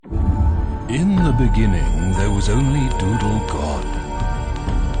In the beginning, there was only Doodle God.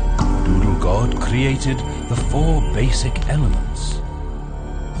 Doodle God created the 4 basic elements.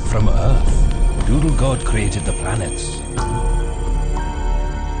 From Earth, Doodle God created the planets.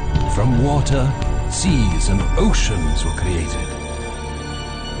 From water, seas and oceans were created.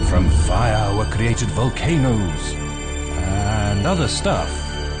 From fire were created volcanoes and other stuff.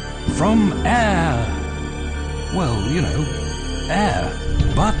 From air, well, you know, air.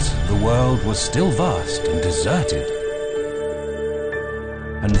 But the world was still vast and deserted.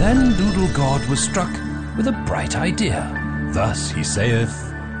 And then Doodle God was struck with a bright idea. Thus he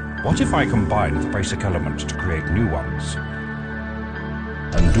saith, "What if I combine the basic elements to create new ones?"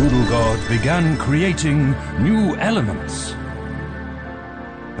 And Doodle God began creating new elements.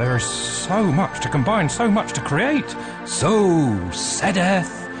 There is so much to combine, so much to create. So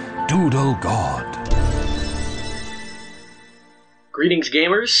saideth Doodle God. Greetings,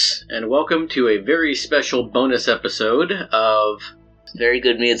 gamers, and welcome to a very special bonus episode of Very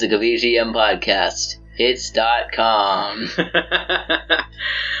Good Music of EGM Podcast. Hits.com.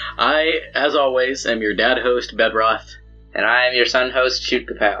 I, as always, am your dad host, Bedroth. And I am your son host, Shoot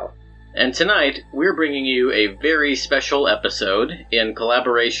Kapow. And tonight, we're bringing you a very special episode in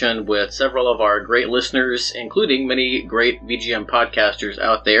collaboration with several of our great listeners, including many great VGM podcasters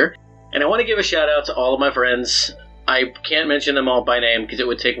out there. And I want to give a shout out to all of my friends. I can't mention them all by name because it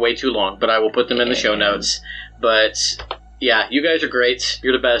would take way too long, but I will put them in the show notes. But yeah, you guys are great.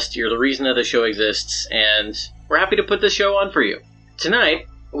 You're the best. You're the reason that the show exists, and we're happy to put this show on for you. Tonight,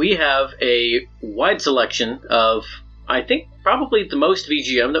 we have a wide selection of, I think, probably the most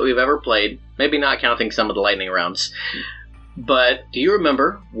VGM that we've ever played, maybe not counting some of the lightning rounds. But do you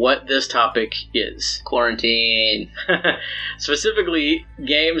remember what this topic is? Quarantine. Specifically,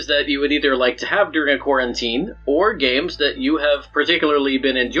 games that you would either like to have during a quarantine, or games that you have particularly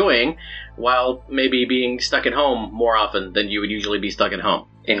been enjoying while maybe being stuck at home more often than you would usually be stuck at home.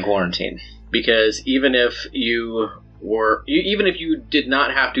 In quarantine. Because even if you did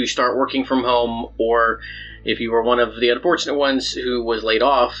not have to start working from home, or if you were one of the unfortunate ones who was laid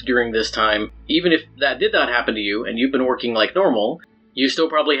off during this time, even if that did not happen to you and you've been working like normal, you still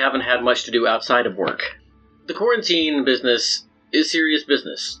probably haven't had much to do outside of work. The quarantine business is serious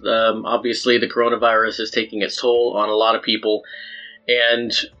business. Obviously, the coronavirus is taking its toll on a lot of people,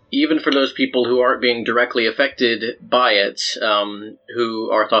 and even for those people who aren't being directly affected by it, who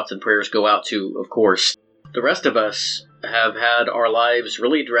our thoughts and prayers go out to, of course, the rest of us have had our lives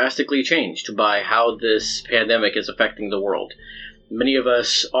really drastically changed by how this pandemic is affecting the world. Many of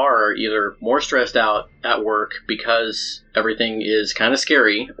us are either more stressed out at work because everything is kind of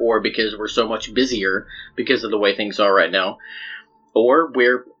scary, or because we're so much busier because of the way things are right now, or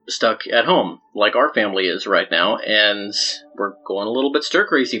we're stuck at home, like our family is right now, and we're going a little bit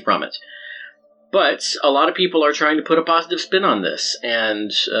stir-crazy from it. But a lot of people are trying to put a positive spin on this,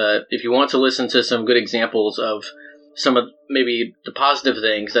 and if you want to listen to some good examples of some of maybe the positive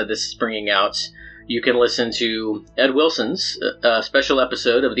things that this is bringing out, you can listen to Ed Wilson's special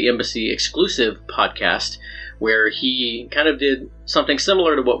episode of the Embassy exclusive podcast, where he kind of did something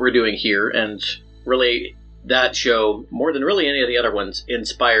similar to what we're doing here, and really that show, more than really any of the other ones,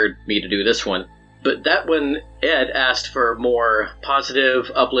 inspired me to do this one. But that one, Ed asked for more positive,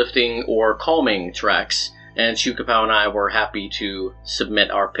 uplifting, or calming tracks, and Shoot Kapow and I were happy to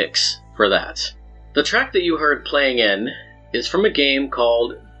submit our picks for that. The track that you heard playing in is from a game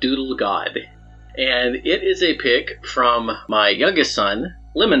called Doodle God, and it is a pick from my youngest son,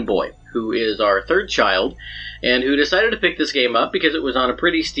 Lemon Boy, who is our third child, and who decided to pick this game up because it was on a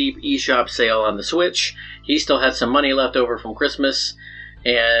pretty steep eShop sale on the Switch. He still had some money left over from Christmas,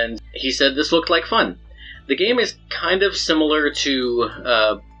 and he said this looked like fun. The game is kind of similar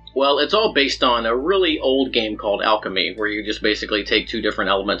to, it's all based on a really old game called Alchemy, where you just basically take two different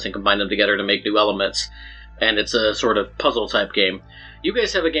elements and combine them together to make new elements, and it's a sort of puzzle-type game. You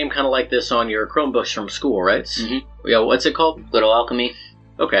guys have a game kind of like this on your Chromebooks from school, right? Mm-hmm. Yeah, what's it called? Little Alchemy.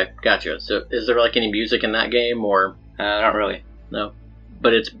 Okay, gotcha. So is there like any music in that game, or? Not really. No?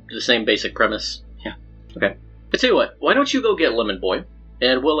 But it's the same basic premise? Yeah. Okay. I tell you what, why don't you go get Lemon Boy,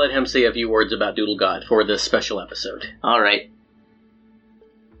 and we'll let him say a few words about Doodle God for this special episode. All right.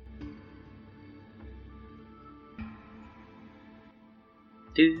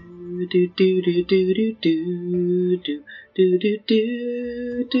 Do do do do do do do do do do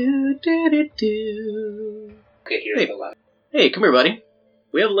do do do do. Okay, here's the left. Hey, come here, buddy.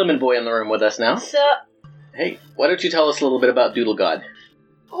 We have Lemon Boy in the room with us now. So, Hey, why don't you tell us a little bit about Doodle God?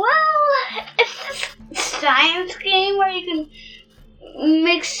 well, it's this science game where you can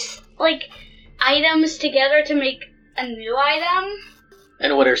mix, like, items together to make a new item.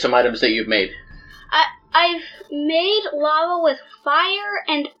 And what are some items that you've made? I've made lava with fire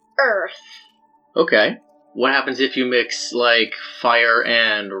and earth. Okay. What happens if you mix, like, fire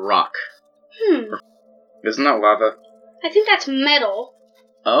and rock? Isn't that lava? I think that's metal.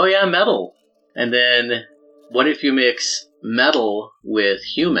 Oh, yeah, metal. And then, what if you mix metal with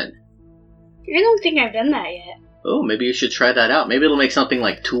human? I don't think I've done that yet. Oh, maybe you should try that out. Maybe it'll make something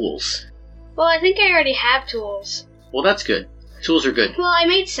like tools. Well, I think I already have tools. Well, that's good. Tools are good. Well, I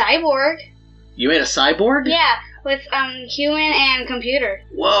made cyborg. You made a cyborg? Yeah, with human and computer.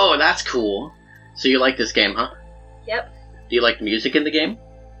 Whoa, that's cool. So you like this game, huh? Yep. Do you like the music in the game?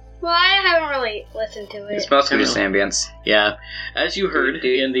 Well, I haven't really listened to it. It's mostly just ambience. Yeah. As you heard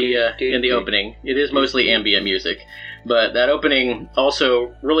in the opening, it is mostly ambient music. But that opening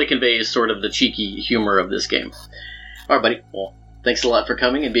also really conveys sort of the cheeky humor of this game. All right, buddy. Well, thanks a lot for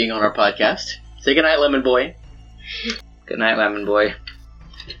coming and being on our podcast. Say goodnight, Lemon Boy. Good night, Lemon Boy.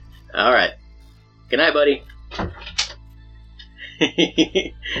 All right. Good night, buddy.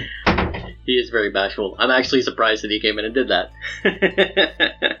 He is very bashful. I'm actually surprised that he came in and did that.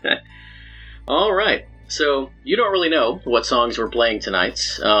 All right. So, you don't really know what songs we're playing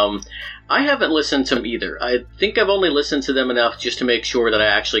tonight. I haven't listened to them either. I think I've only listened to them enough just to make sure that I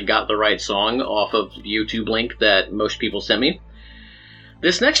actually got the right song off of the YouTube link that most people sent me.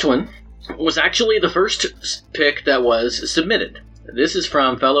 This next one was actually the first pick that was submitted. This is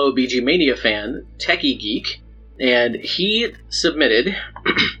from fellow BG Mania fan, Techie Geek, and he submitted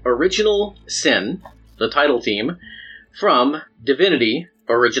Original Sin, the title theme, from Divinity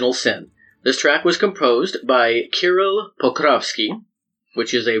Original Sin. This track was composed by Kirill Pokrovsky,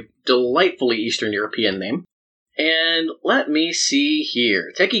 which is a delightfully Eastern European name. And let me see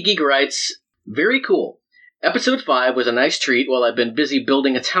here. Techie Geek writes, very cool. Episode 5 was a nice treat while I've been busy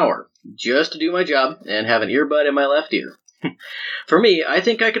building a tower, just to do my job and have an earbud in my left ear. For me, I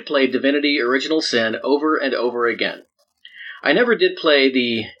think I could play Divinity Original Sin over and over again. I never did play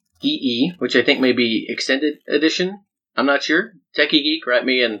the EE, which I think may be Extended Edition. I'm not sure. Techie Geek, write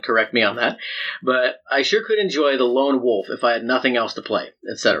me and correct me on that. But I sure could enjoy the Lone Wolf if I had nothing else to play,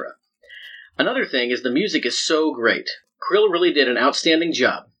 etc. Another thing is the music is so great. Krill really did an outstanding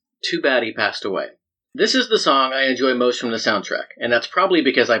job. Too bad he passed away. This is the song I enjoy most from the soundtrack, and that's probably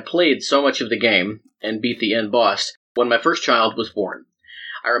because I played so much of the game and beat the end boss when my first child was born.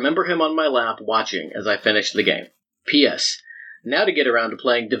 I remember him on my lap watching as I finished the game. P.S. Now to get around to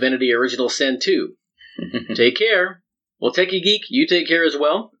playing Divinity Original Sin 2. Take care. Well, Techie Geek, you take care as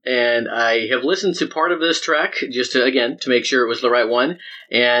well. And I have listened to part of this track just to make sure it was the right one.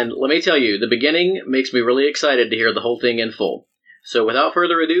 And let me tell you, the beginning makes me really excited to hear the whole thing in full. So without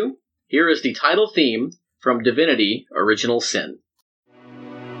further ado, here is the title theme from Divinity Original Sin.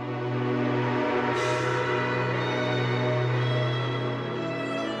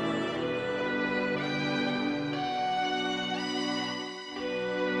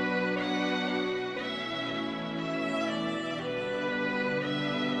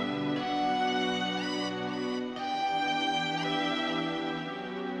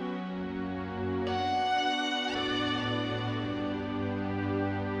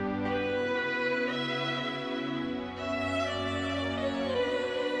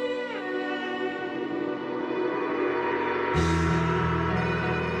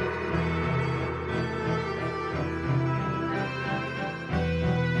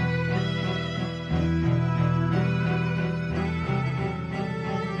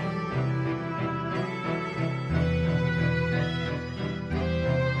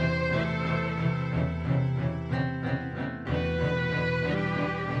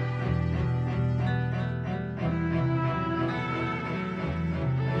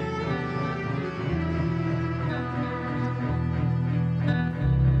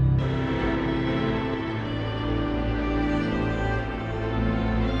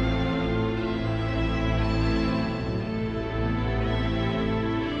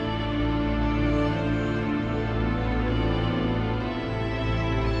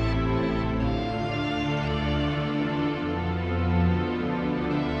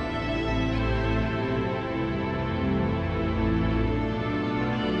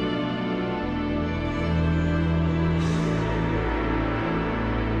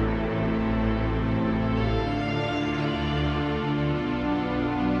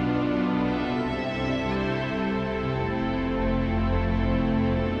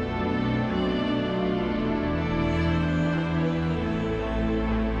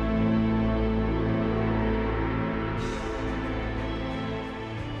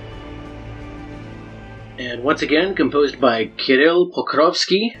 And once again, composed by Kirill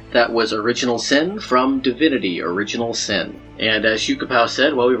Pokrovsky. That was Original Sin from Divinity, Original Sin. And as Shukapow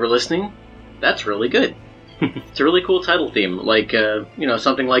said while we were listening, that's really good. It's a really cool title theme, like,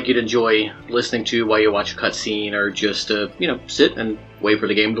 something like you'd enjoy listening to while you watch a cutscene, or just, sit and wait for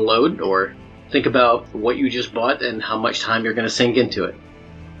the game to load, or think about what you just bought and how much time you're going to sink into it.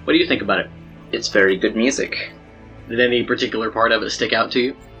 What do you think about it? It's very good music. Did any particular part of it stick out to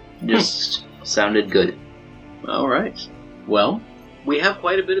you? Just sounded good. All right. Well, we have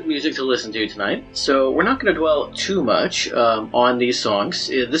quite a bit of music to listen to tonight, so we're not going to dwell too much on these songs.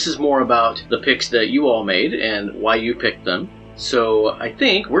 This is more about the picks that you all made and why you picked them. So I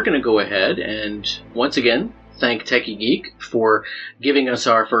think we're going to go ahead and, once again, thank Techie Geek for giving us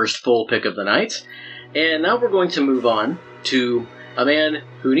our first full pick of the night. And now we're going to move on to a man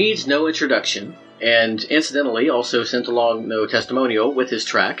who needs no introduction, and incidentally also sent along no testimonial with his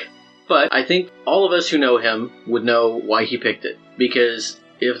track. But I think all of us who know him would know why he picked it. Because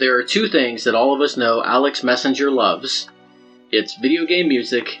if there are two things that all of us know Alex Messenger loves, it's video game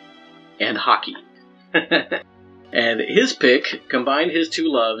music and hockey. And his pick combined his two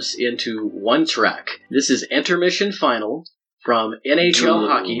loves into one track. This is Intermission Final from NHL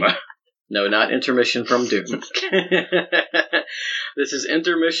Hockey. No, not Intermission from Doom. This is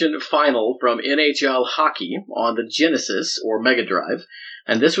Intermission Final from NHL Hockey on the Genesis or Mega Drive.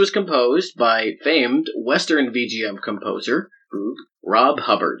 And this was composed by famed Western VGM composer Rob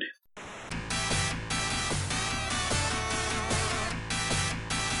Hubbard.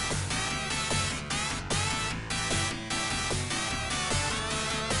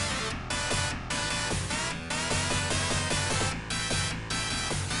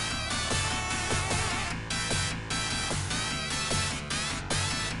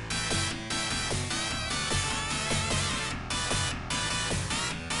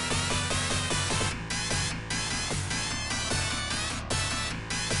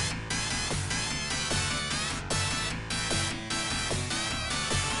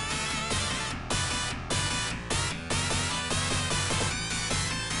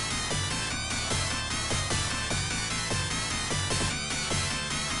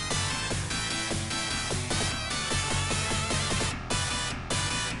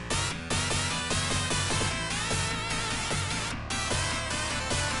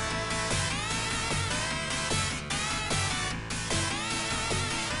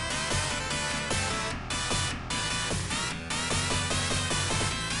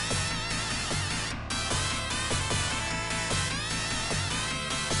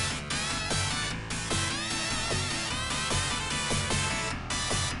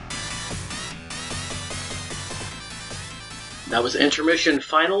 That was Intermission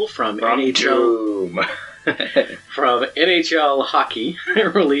Final from NHL from NHL Hockey,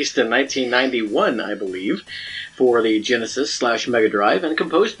 released in 1991, I believe, for the Genesis/Mega Drive, and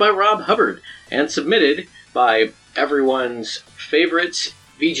composed by Rob Hubbard, and submitted by everyone's favorite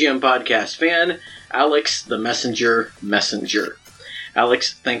VGM podcast fan, Alex the Messenger.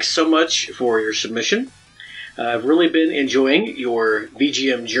 Alex, thanks so much for your submission. I've really been enjoying your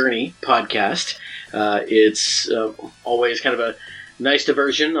VGM Journey podcast. It's always kind of a nice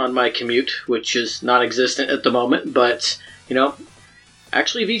diversion on my commute, which is non-existent at the moment, but,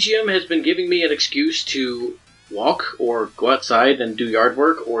 actually VGM has been giving me an excuse to walk or go outside and do yard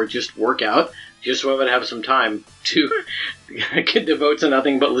work or just work out, just so I would have some time to devote to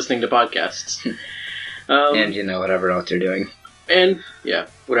nothing but listening to podcasts. And whatever else you're doing. And, yeah,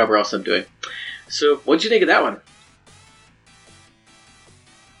 whatever else I'm doing. So, what'd you think of that one?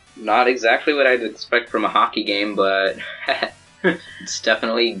 Not exactly what I'd expect from a hockey game, but it's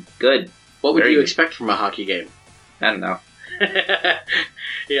definitely good. What would you expect from a hockey game? I don't know.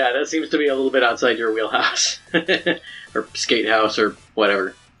 Yeah, that seems to be a little bit outside your wheelhouse. Or skate house or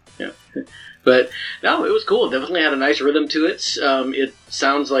whatever. Yeah. But, no, it was cool. It definitely had a nice rhythm to it. It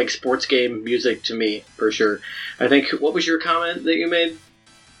sounds like sports game music to me, for sure. I think, what was your comment that you made?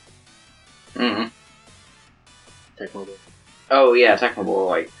 Mm-hmm. Tecmo Bowl. Oh, yeah, Tecmo Bowl,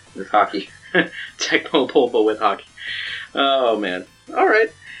 like, with hockey. Tecmo Bowl, but with hockey. Oh, man. All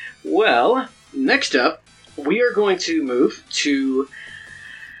right. Well, next up, we are going to move to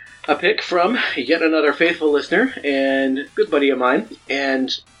a pick from yet another faithful listener and good buddy of mine.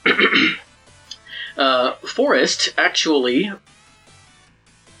 And Forrest, I actually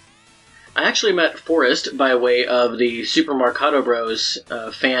met Forrest by way of the Super Marcato Bros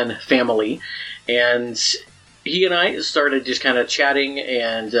fan family, and he and I started just kind of chatting,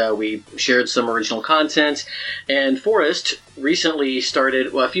 and we shared some original content, and Forrest recently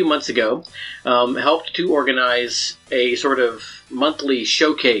started, a few months ago, helped to organize a sort of monthly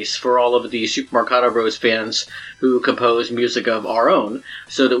showcase for all of the Super Marcato Bros. Fans who compose music of our own,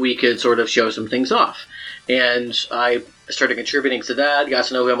 so that we could sort of show some things off. And I started contributing to that, got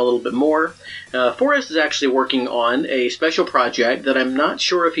to know him a little bit more. Forrest is actually working on a special project that I'm not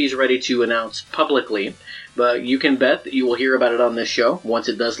sure if he's ready to announce publicly, but you can bet that you will hear about it on this show once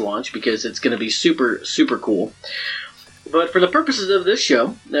it does launch, because it's going to be super, super cool. But for the purposes of this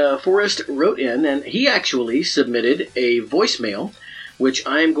show, Forrest wrote in, and he actually submitted a voicemail, which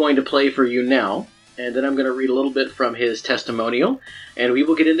I'm going to play for you now, and then I'm going to read a little bit from his testimonial, and we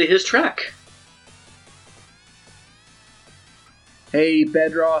will get into his track. Hey,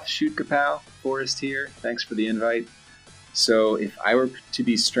 Bedroth, Shoot Kapow, Forrest here. Thanks for the invite. So, if I were to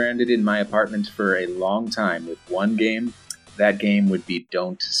be stranded in my apartment for a long time with one game, that game would be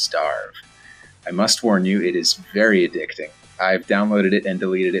Don't Starve. I must warn you, it is very addicting. I've downloaded it and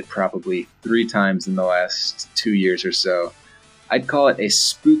deleted it probably 3 times in the last 2 years or so. I'd call it a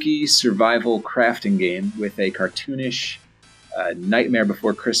spooky survival crafting game with a cartoonish Nightmare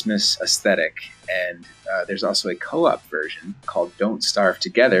Before Christmas aesthetic. And there's also a co-op version called Don't Starve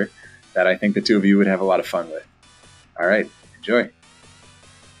Together that I think the two of you would have a lot of fun with. All right, enjoy.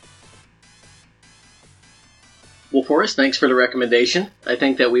 Well, Forrest, thanks for the recommendation. I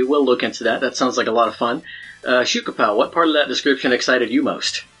think that we will look into that. That sounds like a lot of fun. Shoot Kapow, what part of that description excited you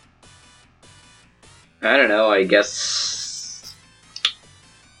most? I don't know, I guess...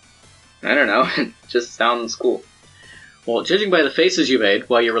 I don't know, it just sounds cool. Well, judging by the faces you made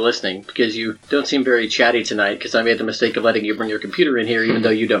while you were listening, because you don't seem very chatty tonight, because I made the mistake of letting you bring your computer in here even though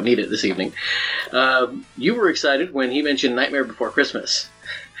you don't need it this evening, you were excited when he mentioned Nightmare Before Christmas.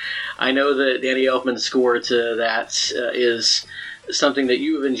 I know that Danny Elfman's score to that is something that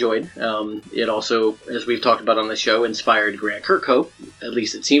you have enjoyed. It also, as we've talked about on the show, inspired Grant Kirkhope. At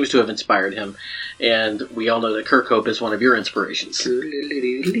least it seems to have inspired him. And we all know that Kirkhope is one of your inspirations.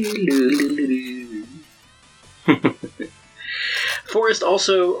 Forrest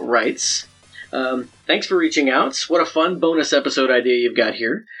also writes, thanks for reaching out. What a fun bonus episode idea you've got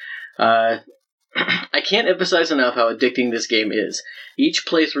here. I can't emphasize enough how addicting this game is. Each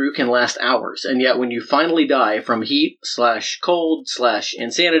playthrough can last hours, and yet when you finally die from heat, /cold,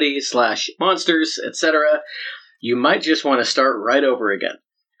 /insanity, /monsters, etc., you might just want to start right over again.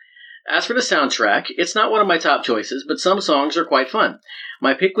 As for the soundtrack, it's not one of my top choices, but some songs are quite fun.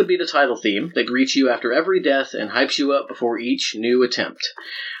 My pick would be the title theme that greets you after every death and hypes you up before each new attempt.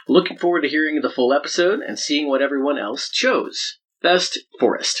 Looking forward to hearing the full episode and seeing what everyone else chose. Best,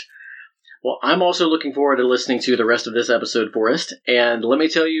 Forrest. Well, I'm also looking forward to listening to the rest of this episode, Forrest, and let me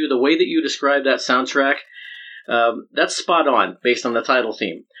tell you, the way that you described that soundtrack, that's spot on, based on the title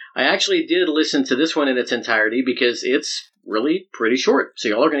theme. I actually did listen to this one in its entirety because it's really pretty short, so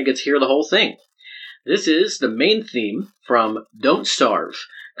y'all are going to get to hear the whole thing. This is the main theme from Don't Starve,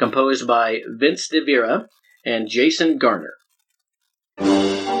 composed by Vince DeVera and Jason Garner.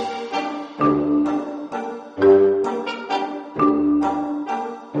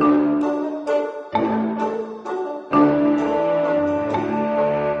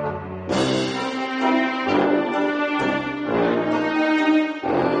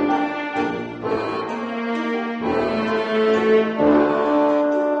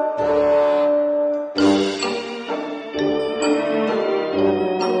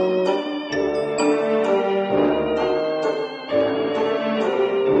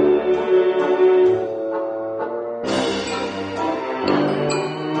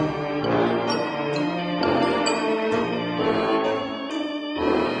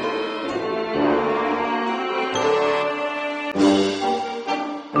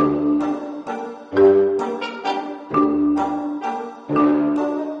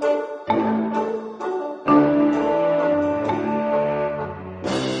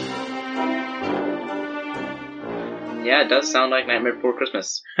 Yeah, it does sound like Nightmare Before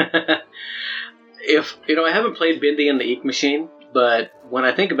Christmas. I haven't played Bindi and the Ink Machine, but when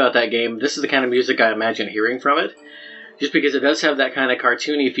I think about that game, this is the kind of music I imagine hearing from it. Just because it does have that kind of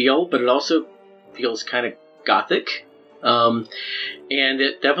cartoony feel, but it also feels kind of gothic. And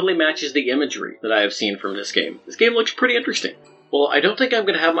it definitely matches the imagery that I have seen from this game. This game looks pretty interesting. Well, I don't think I'm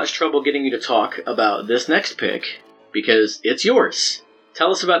going to have much trouble getting you to talk about this next pick, because it's yours.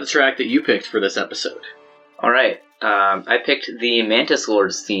 Tell us about the track that you picked for this episode. Alright, I picked the Mantis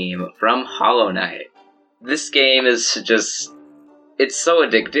Lords theme from Hollow Knight. This game is just... it's so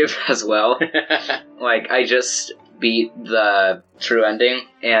addictive as well. I just beat the true ending,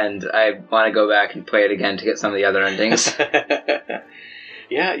 and I want to go back and play it again to get some of the other endings.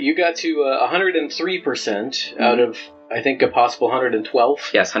 Yeah, you got to 103% out of I think, a possible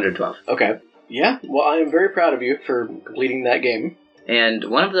 112. Yes, 112. Okay. Yeah, well, I am very proud of you for completing that game. And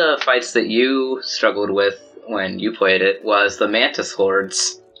one of the fights that you struggled with when you played it was the Mantis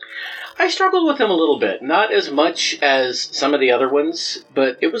Lords. I struggled with them a little bit. Not as much as some of the other ones,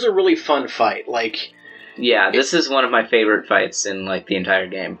 but it was a really fun fight. Yeah, this is one of my favorite fights in, the entire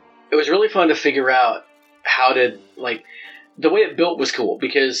game. It was really fun to figure out how to, the way it built was cool,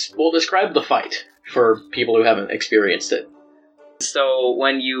 because we'll describe the fight for people who haven't experienced it. So,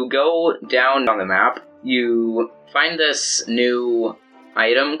 when you go down on the map, you find this new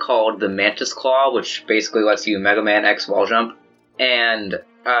item called the Mantis Claw, which basically lets you Mega Man X wall jump. And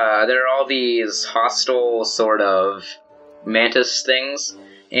there are all these hostile sort of mantis things,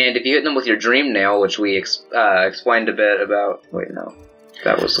 and if you hit them with your Dream Nail, which we explained a bit about... Wait, no.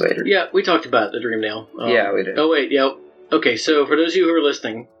 That was later. Yeah, we talked about the Dream Nail. Yeah, we did. Oh, wait, yeah. Okay, so for those of you who are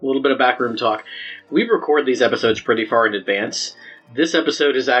listening, a little bit of backroom talk. We record these episodes pretty far in advance. This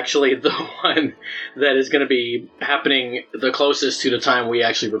episode is actually the one that is going to be happening the closest to the time we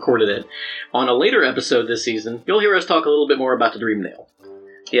actually recorded it. On a later episode this season, you'll hear us talk a little bit more about the Dream Nail.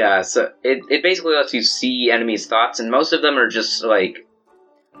 Yeah, so it basically lets you see enemies' thoughts, and most of them are just, Well,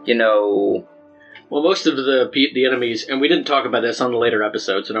 most of the enemies, and we didn't talk about this on the later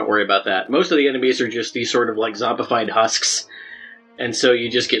episode, so don't worry about that. Most of the enemies are just these sort of zombified husks, and so you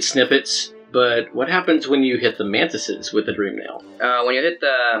just get snippets. But what happens when you hit the mantises with the Dream Nail? When you hit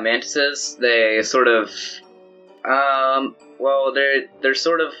the mantises, they sort of... they're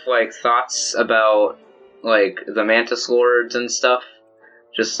sort of thoughts about, the Mantis Lords and stuff,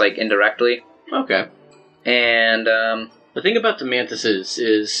 just, indirectly. Okay. And, the thing about the mantises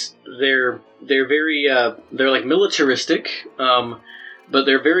is they're very, they're militaristic, but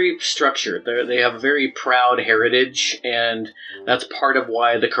they're very structured. They have a very proud heritage, and that's part of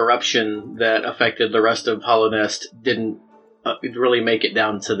why the corruption that affected the rest of Hollow Nest didn't really make it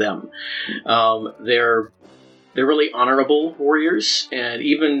down to them. They're really honorable warriors, and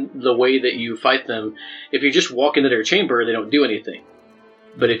even the way that you fight them, if you just walk into their chamber, they don't do anything.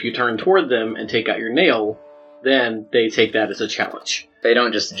 But if you turn toward them and take out your nail, then they take that as a challenge. They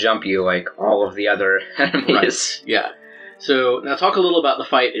don't just jump you like all of the other enemies. Right. Yeah. So, now talk a little about the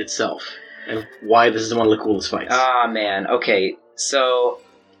fight itself, and why this is one of the coolest fights. Ah, man. Okay, so,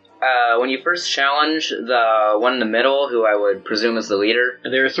 when you first challenge the one in the middle, who I would presume is the leader...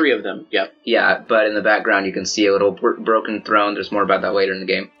 And there are 3 of them, yep. Yeah, but in the background you can see a little broken throne. There's more about that later in the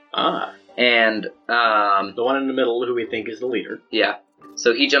game. Ah. And, the one in the middle, who we think is the leader. Yeah.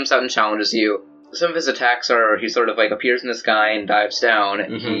 So he jumps out and challenges you. Some of his attacks are, he sort of appears in the sky and dives down.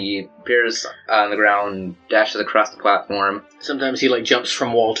 Mm-hmm. He appears on the ground, dashes across the platform. Sometimes he jumps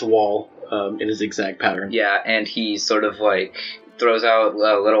from wall to wall in a zigzag pattern. Yeah, and he sort of throws out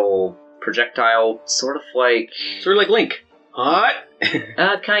a little projectile, sort of like Link. Hot?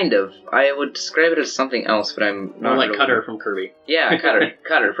 Kind of. I would describe it as something else, but I'm not like really... Cutter from Kirby. Yeah, Cutter.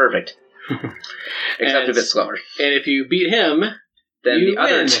 Cutter, perfect. Except a bit slower. And if you beat him, then you the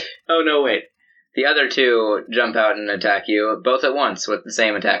win. other Oh, no, wait. The other 2 jump out and attack you, both at once, with the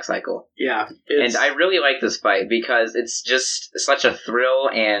same attack cycle. Yeah. And I really like this fight, because it's just such a thrill,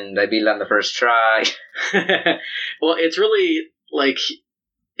 and I beat it on the first try. Well, it's really,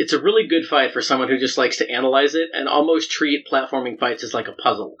 it's a really good fight for someone who just likes to analyze it, and almost treat platforming fights as like a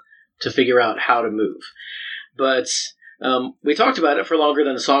puzzle, to figure out how to move. But... we talked about it for longer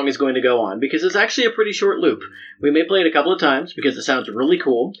than the song is going to go on, because it's actually a pretty short loop. We may play it a couple of times, because it sounds really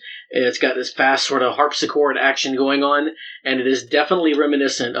cool. It's got this fast sort of harpsichord action going on, and it is definitely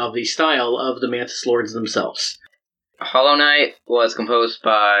reminiscent of the style of the Mantis Lords themselves. Hollow Knight was composed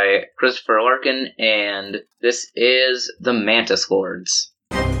by Christopher Larkin, and this is the Mantis Lords.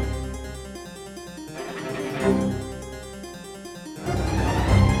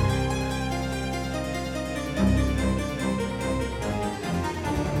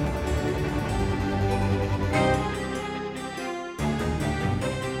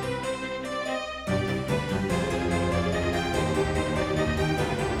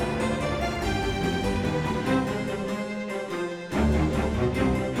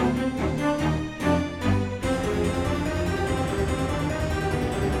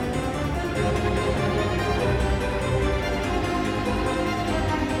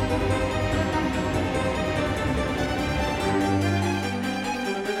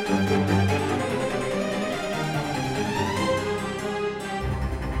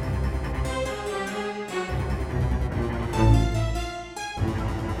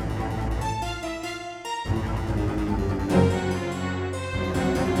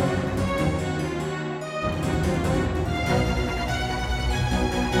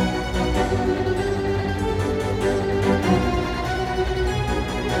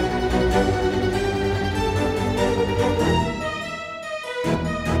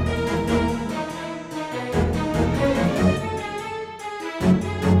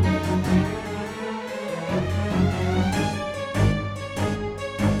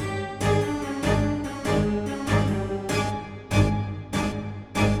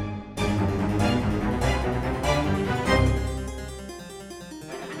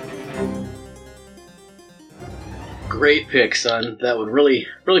 great pick, son. That one really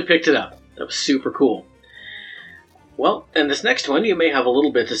picked it up. That was super cool. Well, and this next one you may have a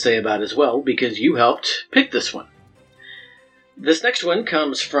little bit to say about as well, because you helped pick this one. This next one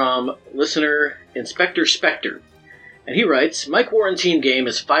comes from listener Inspector Spectre, and he writes, my quarantine game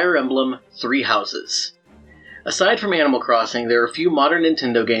is Fire Emblem Three Houses. Aside from Animal Crossing, there are a few modern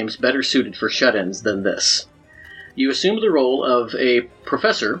Nintendo games better suited for shut-ins than this. You assume the role of a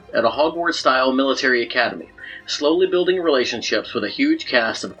professor at a Hogwarts-style military academy, slowly building relationships with a huge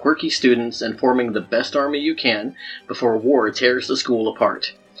cast of quirky students and forming the best army you can before war tears the school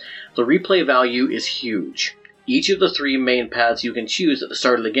apart. The replay value is huge. Each of the 3 main paths you can choose at the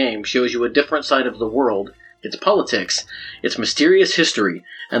start of the game shows you a different side of the world, its politics, its mysterious history,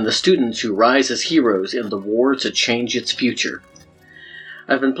 and the students who rise as heroes in the war to change its future.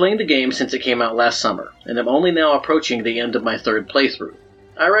 I've been playing the game since it came out last summer, and I'm only now approaching the end of my 3rd playthrough.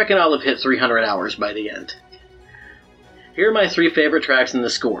 I reckon I'll have hit 300 hours by the end. Here are my 3 favorite tracks in the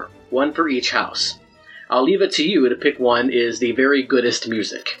score, one for each house. I'll leave it to you to pick one is the very goodest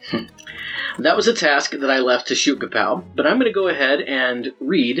music. That was a task that I left to Shoot Kapow, but I'm going to go ahead and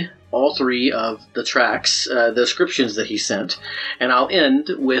read all 3 of the tracks, the descriptions that he sent, and I'll end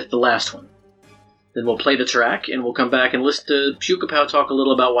with the last one. Then we'll play the track, and we'll come back and listen to Shoot Kapow talk a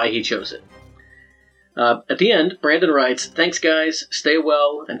little about why he chose it. At the end, Brandon writes, thanks guys, stay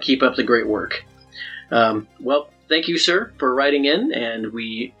well, and keep up the great work. Well, thank you, sir, for writing in, and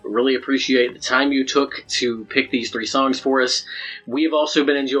we really appreciate the time you took to pick these 3 songs for us. We've also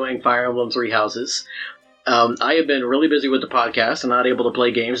been enjoying Fire Emblem Three Houses. I have been really busy with the podcast and not able to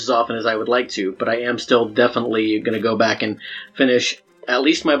play games as often as I would like to, but I am still definitely going to go back and finish at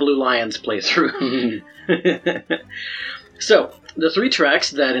least my Blue Lions playthrough. So, the 3 tracks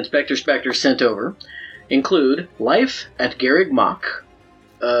that Inspector Spectre sent over include Life at Garreg Mach,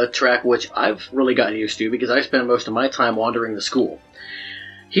 a track which I've really gotten used to because I spend most of my time wandering the school.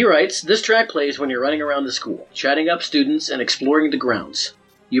 He writes, this track plays when you're running around the school, chatting up students and exploring the grounds.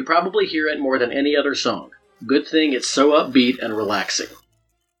 You probably hear it more than any other song. Good thing it's so upbeat and relaxing.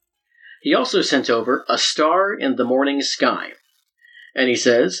 He also sent over A Star in the Morning Sky. And he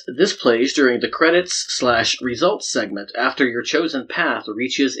says, this plays during the credits/results segment after your chosen path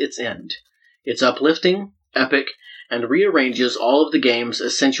reaches its end. It's uplifting, epic, and rearranges all of the game's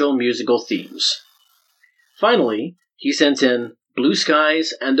essential musical themes. Finally, he sent in Blue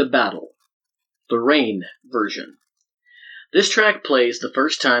Skies and a Battle, the Rain version. This track plays the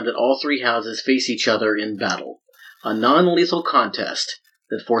first time that all 3 houses face each other in battle, a non-lethal contest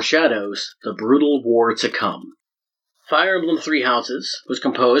that foreshadows the brutal war to come. Fire Emblem Three Houses was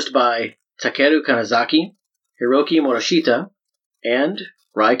composed by Takeru Kanazaki, Hiroki Morishita, and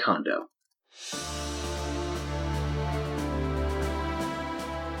Rai Kondo.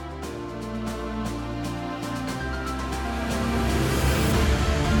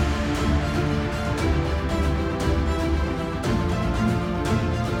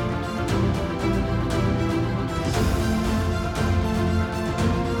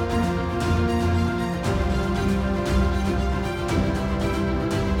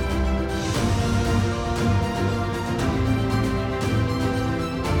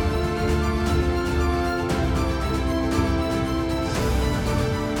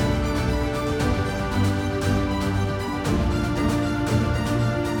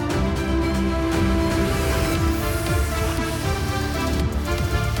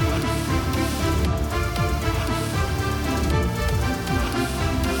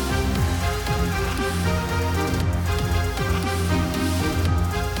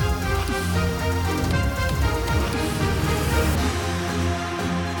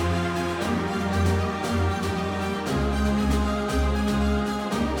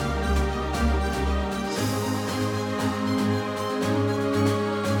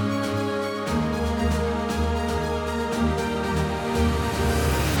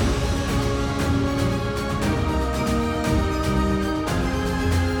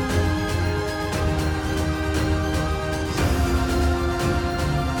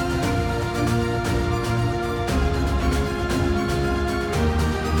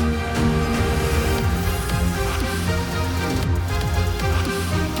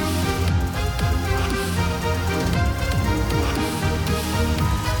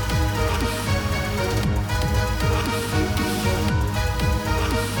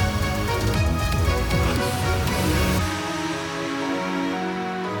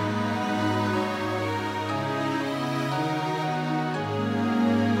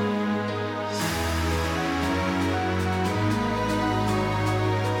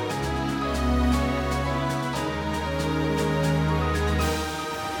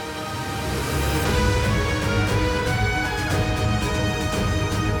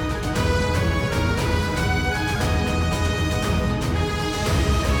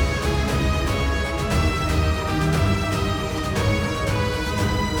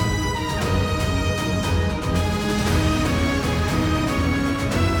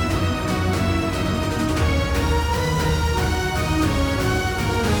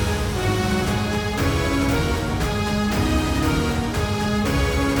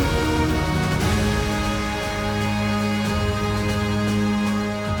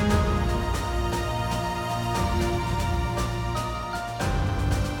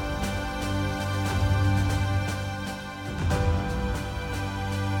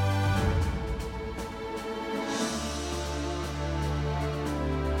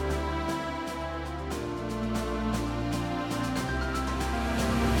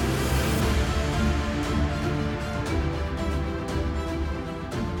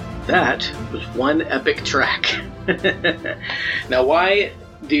 That was one epic track. Now, why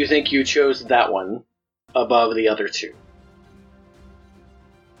do you think you chose that one above the other two?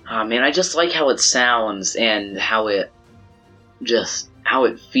 Oh man, I just like how it sounds and how it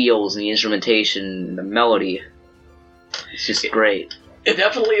feels, and the instrumentation, the melody. It's just great. It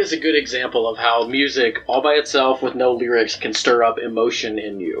definitely is a good example of how music, all by itself with no lyrics, can stir up emotion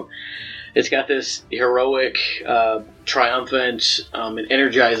in you. It's got this heroic, triumphant, and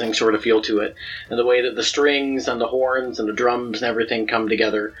energizing sort of feel to it. And the way that the strings and the horns and the drums and everything come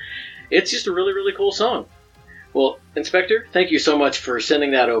together. It's just a really, really cool song. Well, Inspector, thank you so much for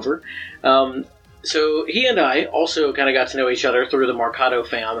sending that over. So he and I also kind of got to know each other through the Marcato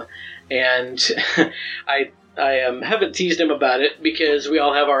fam. And I haven't teased him about it because we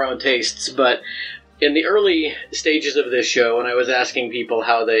all have our own tastes, but in the early stages of this show, when I was asking people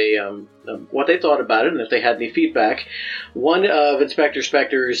how they, what they thought about it and if they had any feedback, one of Inspector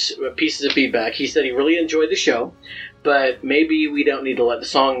Spector's pieces of feedback, he said he really enjoyed the show, but maybe we don't need to let the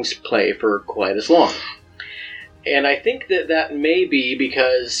songs play for quite as long. And I think that may be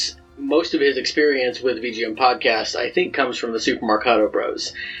because most of his experience with VGM podcasts, I think, comes from the Super Marcato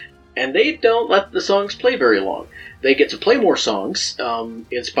Bros. And they don't let the songs play very long. They get to play more songs,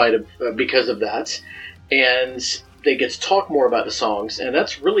 in spite of because of that, and they get to talk more about the songs. And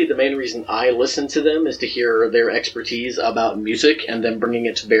that's really the main reason I listen to them, is to hear their expertise about music and then bringing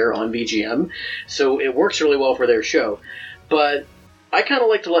it to bear on VGM. So it works really well for their show. But I kind of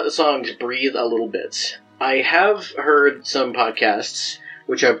like to let the songs breathe a little bit. I have heard some podcasts,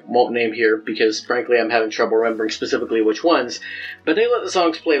 which I won't name here because, frankly, I'm having trouble remembering specifically which ones, but they let the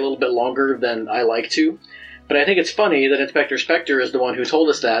songs play a little bit longer than I like to. But I think it's funny that Inspector Spector is the one who told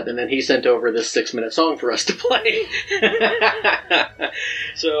us that, and then he sent over this 6-minute song for us to play.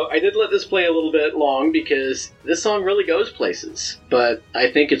 So I did let this play a little bit long because this song really goes places, but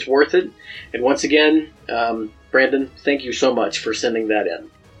I think it's worth it. And once again, Brandon, thank you so much for sending that in.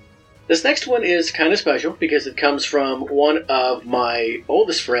 This next one is kind of special because it comes from one of my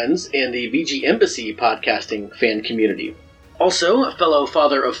oldest friends in the VG Embassy podcasting fan community. Also, a fellow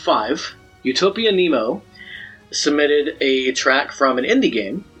father of 5, Utopia Nemo, submitted a track from an indie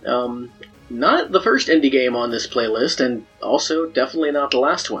game. Not the first indie game on this playlist, and also definitely not the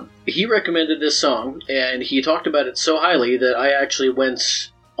last one. He recommended this song, and he talked about it so highly that I actually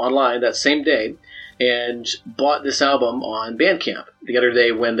went online that same day and bought this album on Bandcamp the other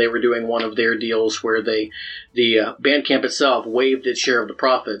day when they were doing one of their deals where the Bandcamp itself waived its share of the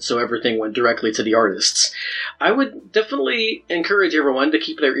profit, so everything went directly to the artists. I would definitely encourage everyone to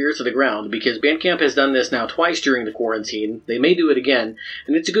keep their ears to the ground, because Bandcamp has done this now twice during the quarantine. They may do it again,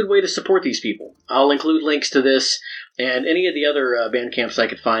 and it's a good way to support these people. I'll include links to this and any of the other Bandcamps I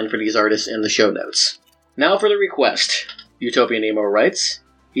could find for these artists in the show notes. Now for the request. Utopia Nemo writes...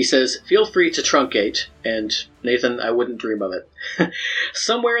 He says, feel free to truncate, and Nathan, I wouldn't dream of it.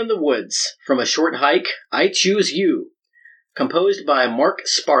 Somewhere in the Woods, from a short hike, I choose you. Composed by Mark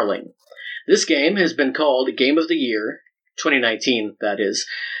Sparling. This game has been called Game of the Year, 2019, that is,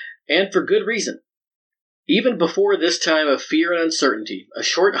 and for good reason. Even before this time of fear and uncertainty, a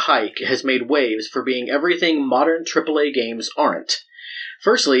short hike has made waves for being everything modern AAA games aren't.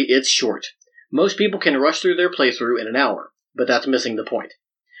 Firstly, it's short. Most people can rush through their playthrough in an hour, but that's missing the point.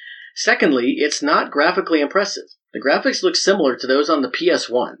 Secondly, it's not graphically impressive. The graphics look similar to those on the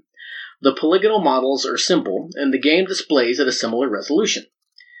PS1. The polygonal models are simple, and the game displays at a similar resolution.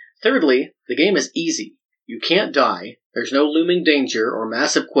 Thirdly, the game is easy. You can't die, there's no looming danger or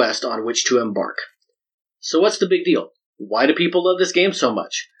massive quest on which to embark. So what's the big deal? Why do people love this game so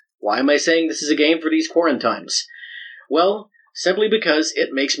much? Why am I saying this is a game for these quarantines? Well, simply because it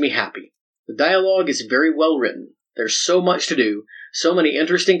makes me happy. The dialogue is very well written. There's so much to do, so many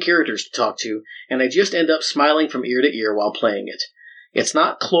interesting characters to talk to, and I just end up smiling from ear to ear while playing it. It's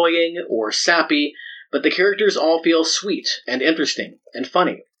not cloying or sappy, but the characters all feel sweet and interesting and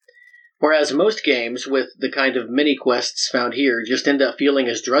funny. Whereas most games with the kind of mini-quests found here just end up feeling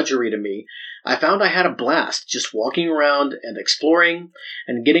as drudgery to me, I found I had a blast just walking around and exploring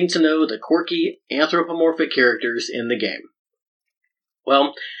and getting to know the quirky, anthropomorphic characters in the game.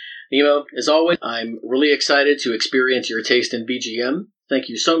 Well, Nemo, as always, I'm really excited to experience your taste in VGM. Thank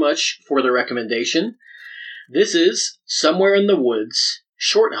you so much for the recommendation. This is Somewhere in the Woods,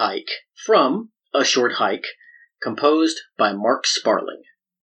 Short Hike, from A Short Hike, composed by Mark Sparling.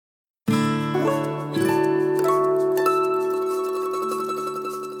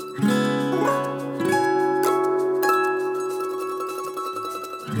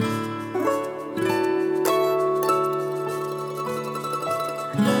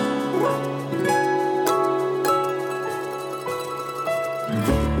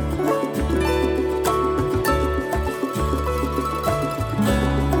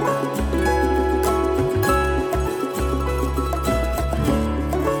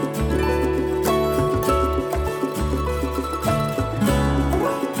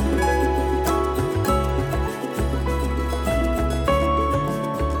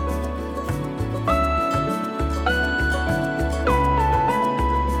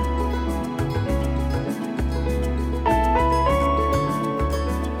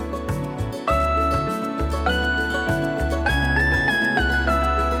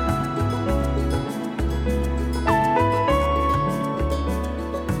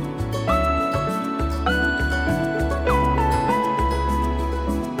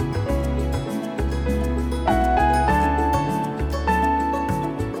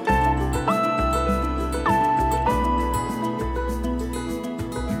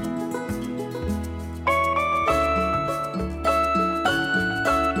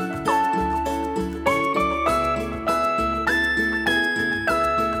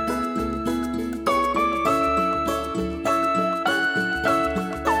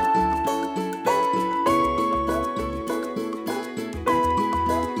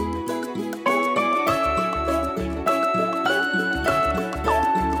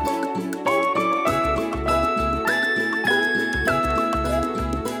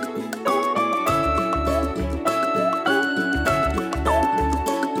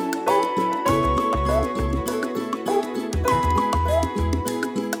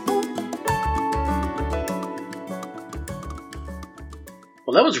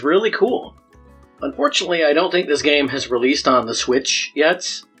 Well, that was really cool. Unfortunately, I don't think this game has released on the Switch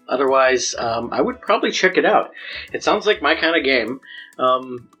yet. Otherwise, I would probably check it out. It sounds like my kind of game.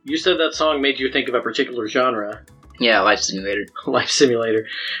 You said that song made you think of a particular genre. Yeah, Life Simulator. Life Simulator.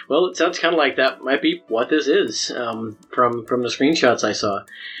 Well, it sounds kind of like that might be what this is from the screenshots I saw.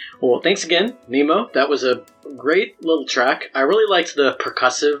 Well, thanks again, Nemo. That was a great little track. I really liked the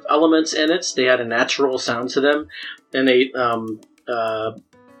percussive elements in it. They had a natural sound to them, and they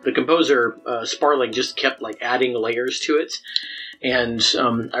the composer Sparling just kept like adding layers to it. And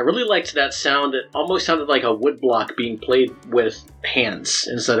I really liked that sound. It almost sounded like a woodblock being played with hands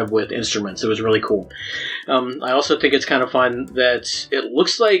instead of with instruments. It was really cool. I also think it's kind of fun that it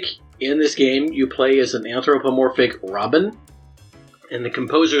looks like in this game you play as an anthropomorphic robin. And the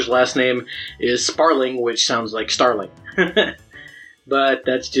composer's last name is Sparling, which sounds like Starling. But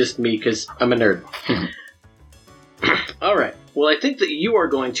that's just me because I'm a nerd. All right. Well, I think that you are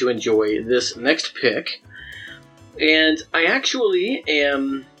going to enjoy this next pick. And I actually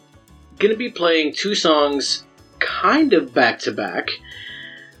am going to be playing two songs kind of back-to-back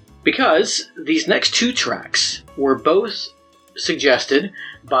because these next two tracks were both suggested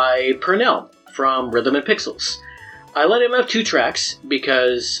by Pernell from Rhythm and Pixels. I let him have two tracks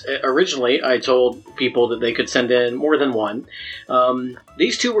because originally I told people that they could send in more than one.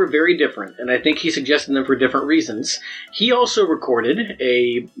 These two were very different, and I think he suggested them for different reasons. He also recorded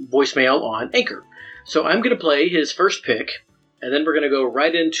a voicemail on Anchor. So I'm going to play his first pick, and then we're going to go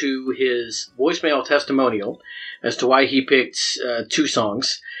right into his voicemail testimonial as to why he picked two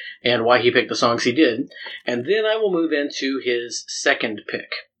songs and why he picked the songs he did. And then I will move into his second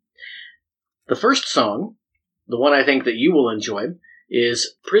pick. The first song, the one I think that you will enjoy,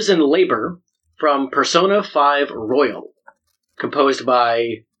 is Prison Labor from Persona 5 Royal, composed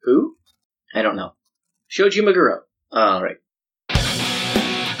by who? I don't know. Shoji Meguro. All right.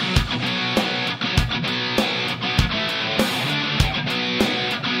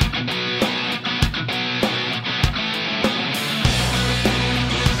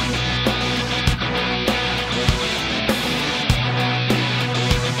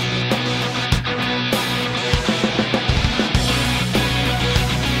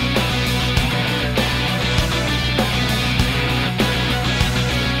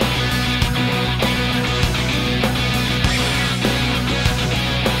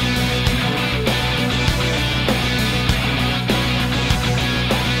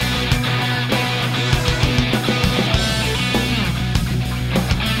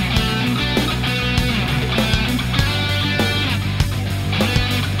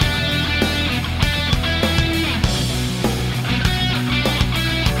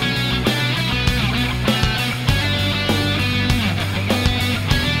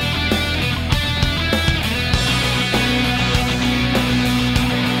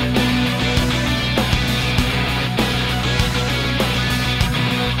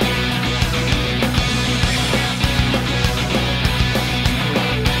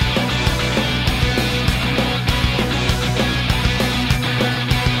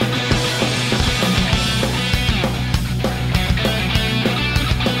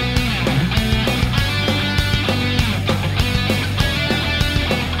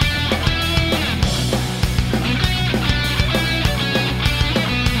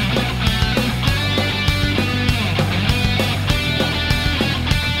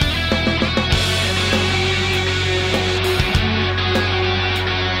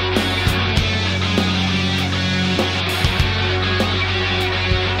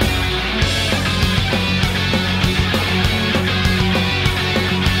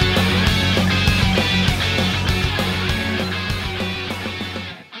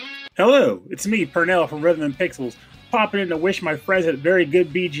 Hello, it's me, Pernell from Rhythm and Pixels, popping in to wish my friends at Very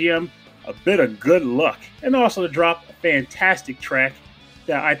Good BGM a bit of good luck, and also to drop a fantastic track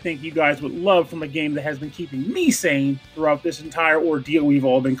that I think you guys would love from a game that has been keeping me sane throughout this entire ordeal we've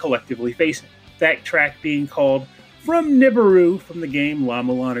all been collectively facing. That track being called From Nibiru from the game La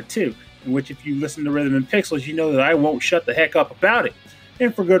Mulana 2, in which if you listen to Rhythm and Pixels, you know that I won't shut the heck up about it,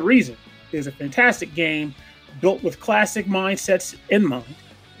 and for good reason. It is a fantastic game built with classic mindsets in mind.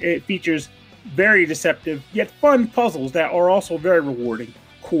 It features very deceptive yet fun puzzles that are also very rewarding.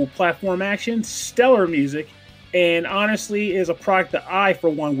 Cool platform action, stellar music, and honestly is a product that I, for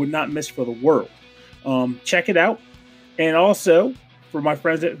one, would not miss for the world. Check it out. And also, for my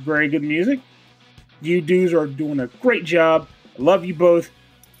friends at Very Good Music, you dudes are doing a great job. I love you both.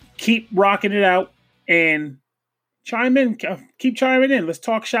 Keep rocking it out and chime in. Keep chiming in. Let's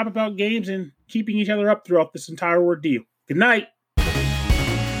talk shop about games and keeping each other up throughout this entire ordeal. Good night.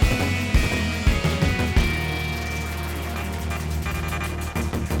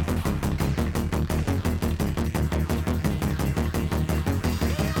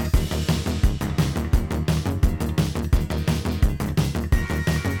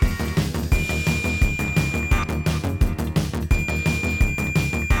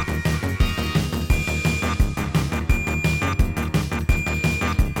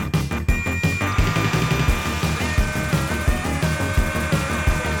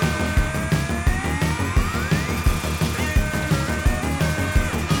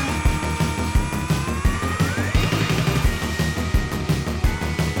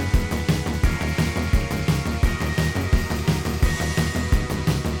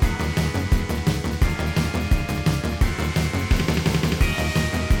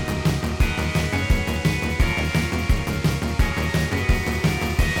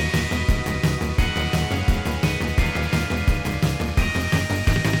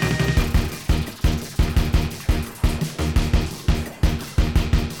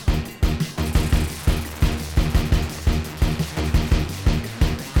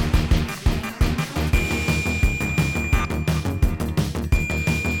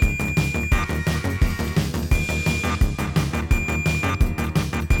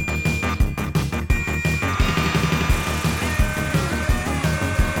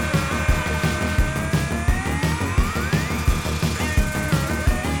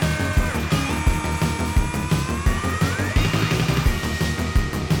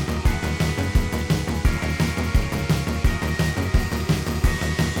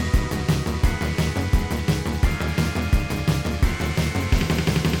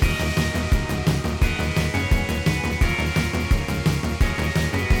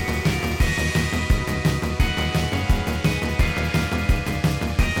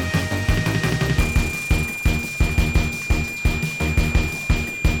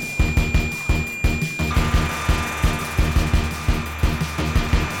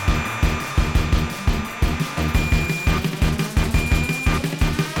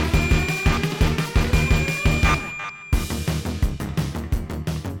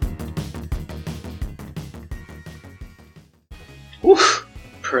 Oof,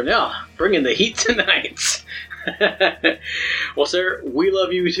 Purnell, bringing the heat tonight. Well, sir, we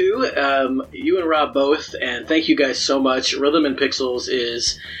love you too. You and Rob both, and thank you guys so much. Rhythm and Pixels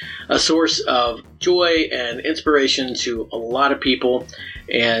is a source of joy and inspiration to a lot of people,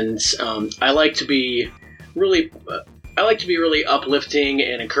 and I like to be really uplifting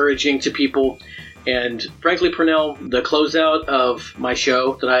and encouraging to people. And frankly, Purnell, the closeout of my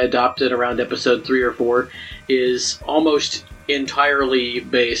show that I adopted around episode 3 or 4 is almost entirely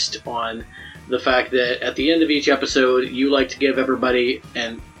based on the fact that at the end of each episode, you like to give everybody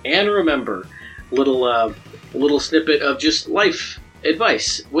and remember little snippet of just life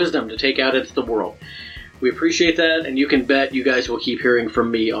advice, wisdom to take out into the world. We appreciate that, and you can bet you guys will keep hearing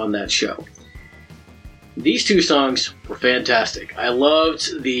from me on that show. These 2 songs were fantastic. I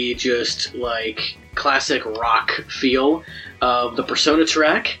loved the just like classic rock feel of the Persona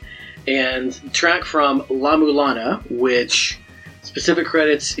track, and the track from La Mulana, which specific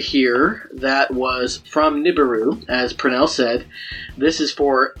credits here, that was from Nibiru, as Purnell said. This is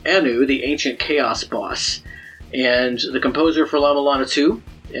for Anu, the ancient chaos boss. And the composer for La Mulana 2,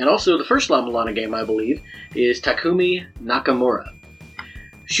 and also the first La Mulana game, I believe, is Takumi Nakamura.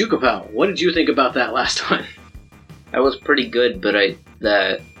 Shukapow, what did you think about that last one? That was pretty good, but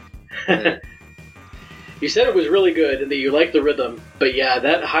You said it was really good and that you liked the rhythm, but yeah,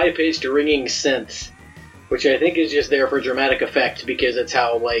 that high-pitched ringing synth, which I think is just there for dramatic effect, because it's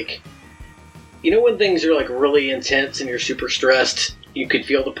how, like, you know when things are, like, really intense and you're super stressed, you could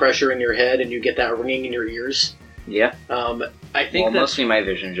feel the pressure in your head and you get that ringing in your ears? Yeah. I think mostly my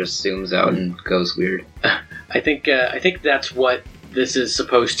vision just zooms out and goes weird. I think that's what this is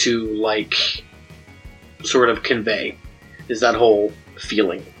supposed to, like, sort of convey, is that whole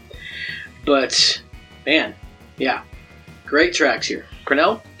feeling. But, man, yeah, great tracks here.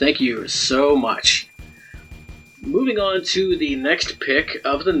 Purnell, thank you so much. Moving on to the next pick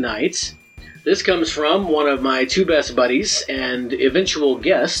of the night. This comes from one of my 2 best buddies and eventual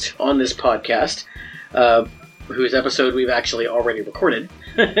guest on this podcast, whose episode we've actually already recorded.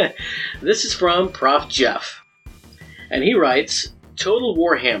 This is from Prof. Jeff. And he writes, Total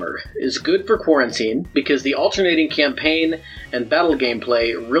Warhammer is good for quarantine because the alternating campaign and battle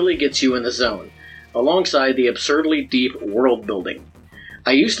gameplay really gets you in the zone, alongside the absurdly deep world building.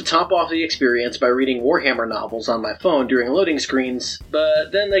 I used to top off the experience by reading Warhammer novels on my phone during loading screens,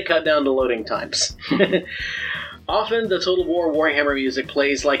 but then they cut down to loading times. Often, the Total War Warhammer music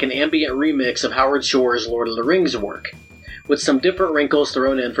plays like an ambient remix of Howard Shore's Lord of the Rings work, with some different wrinkles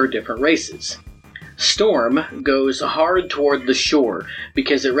thrown in for different races. Storm goes hard toward the shore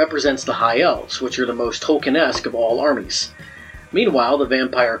because it represents the High Elves, which are the most Tolkien-esque of all armies. Meanwhile, the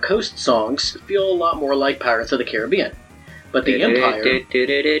Vampire Coast songs feel a lot more like Pirates of the Caribbean. But the Empire...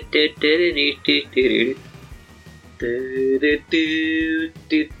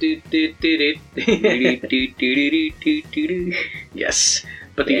 Yes,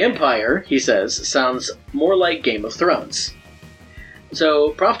 but the Empire, he says, sounds more like Game of Thrones.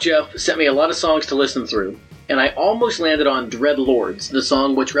 So, Prof. Jeff sent me a lot of songs to listen through, and I almost landed on Dread Lords, the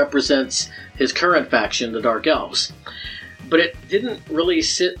song which represents his current faction, the Dark Elves. But it didn't really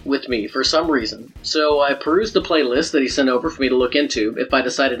sit with me for some reason, so I perused the playlist that he sent over for me to look into if I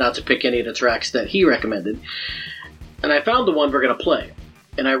decided not to pick any of the tracks that he recommended, and I found the one we're going to play.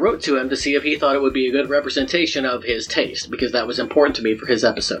 And I wrote to him to see if he thought it would be a good representation of his taste, because that was important to me for his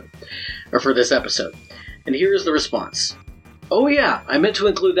episode, or for this episode. And here's the response. Oh yeah, I meant to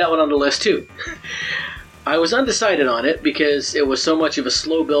include that one on the list too. I was undecided on it because it was so much of a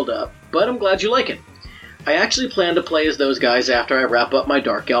slow build-up, but I'm glad you like it. I actually plan to play as those guys after I wrap up my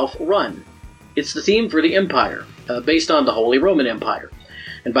Dark Elf run. It's the theme for the Empire, based on the Holy Roman Empire,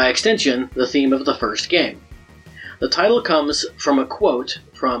 and by extension, the theme of the first game. The title comes from a quote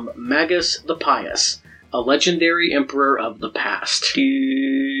from Magus the Pious, a legendary emperor of the past.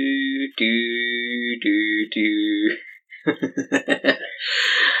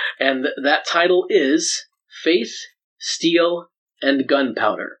 And that title is Faith, Steel, and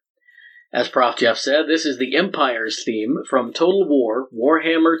Gunpowder. As Prof. Jeff said, this is the Empire's theme from Total War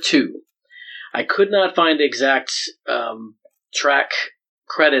Warhammer 2. I could not find exact track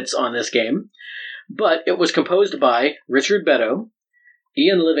credits on this game, but it was composed by Richard Beto,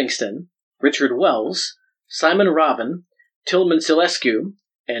 Ian Livingston, Richard Wells, Simon Robin, Tilman Silescu,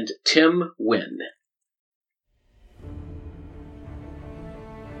 and Tim Wynn.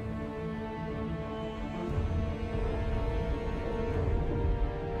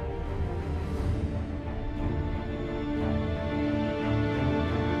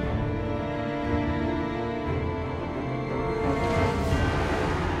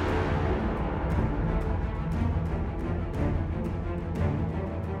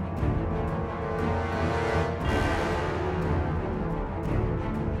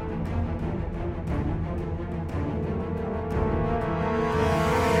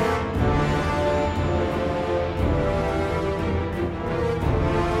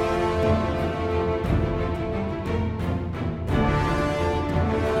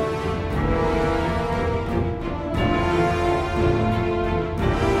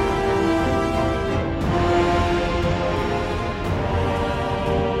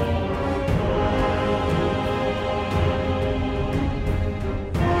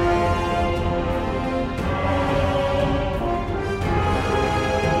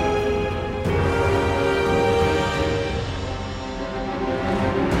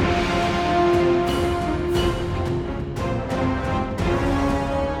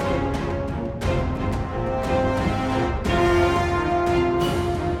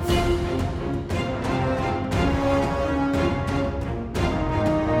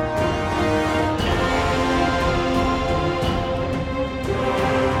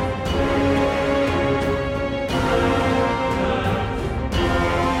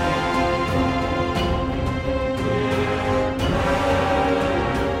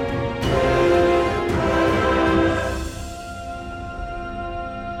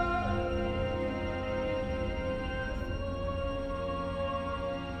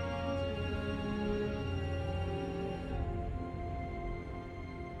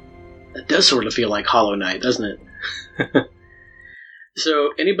 It does sort of feel like Hollow Knight, doesn't it?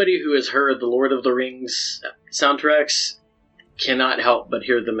 So, anybody who has heard the Lord of the Rings soundtracks cannot help but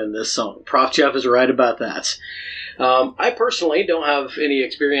hear them in this song. Prof. Jeff is right about that. I personally don't have any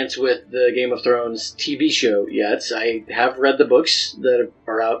experience with the Game of Thrones TV show yet. I have read the books that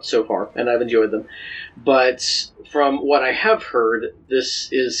are out so far, and I've enjoyed them. But from what I have heard, this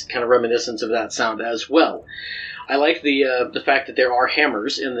is kind of reminiscent of that sound as well. I like the fact that there are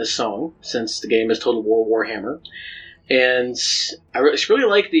hammers in this song, since the game is Total War Warhammer. And I just really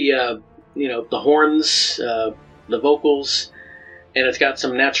like the horns, the vocals, and it's got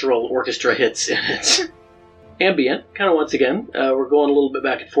some natural orchestra hits in it. Ambient, kind of once again. We're going a little bit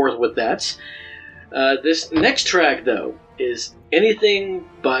back and forth with that. This next track, though, is anything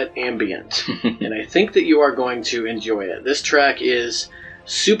but ambient. And I think that you are going to enjoy it. This track is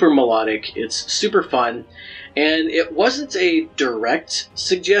super melodic. It's super fun. And it wasn't a direct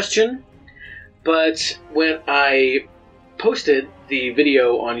suggestion, but when I posted the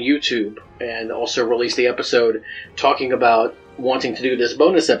video on YouTube and also released the episode talking about wanting to do this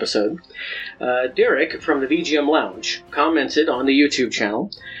bonus episode, Derek from the VGM Lounge commented on the YouTube channel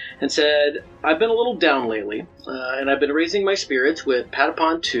and said, "I've been a little down lately, and I've been raising my spirits with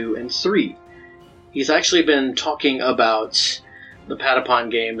Patapon 2 and 3. He's actually been talking about the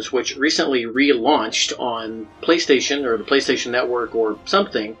Patapon games, which recently relaunched on PlayStation or the PlayStation Network or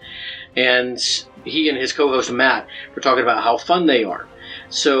something, and he and his co-host Matt were talking about how fun they are.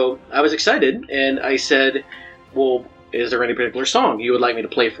 So I was excited, and I said, well, is there any particular song you would like me to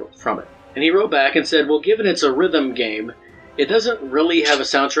play from it? And he wrote back and said, well, given it's a rhythm game, it doesn't really have a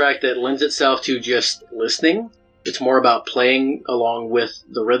soundtrack that lends itself to just listening. It's more about playing along with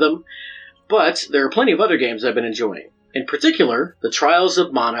the rhythm. But there are plenty of other games I've been enjoying. In particular, the Trials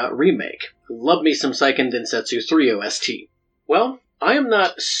of Mana remake. Love me some Seiken Densetsu 3 OST. Well, I am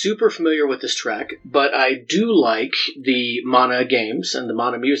not super familiar with this track, but I do like the Mana games and the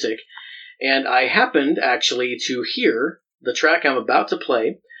Mana music, and I happened actually to hear the track I'm about to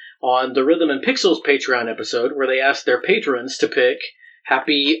play on the Rhythm and Pixels Patreon episode, where they asked their patrons to pick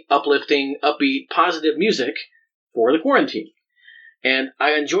happy, uplifting, upbeat, positive music for the quarantine. And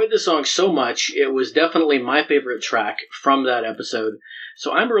I enjoyed the song so much, it was definitely my favorite track from that episode.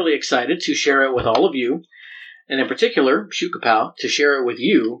 So I'm really excited to share it with all of you, and in particular, Shukapow, to share it with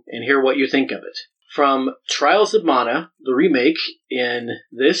you and hear what you think of it. From Trials of Mana, the remake in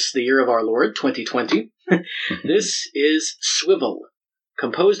this, the year of our Lord, 2020, this is Swivel,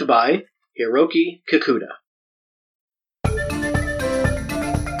 composed by Hiroki Kikuta.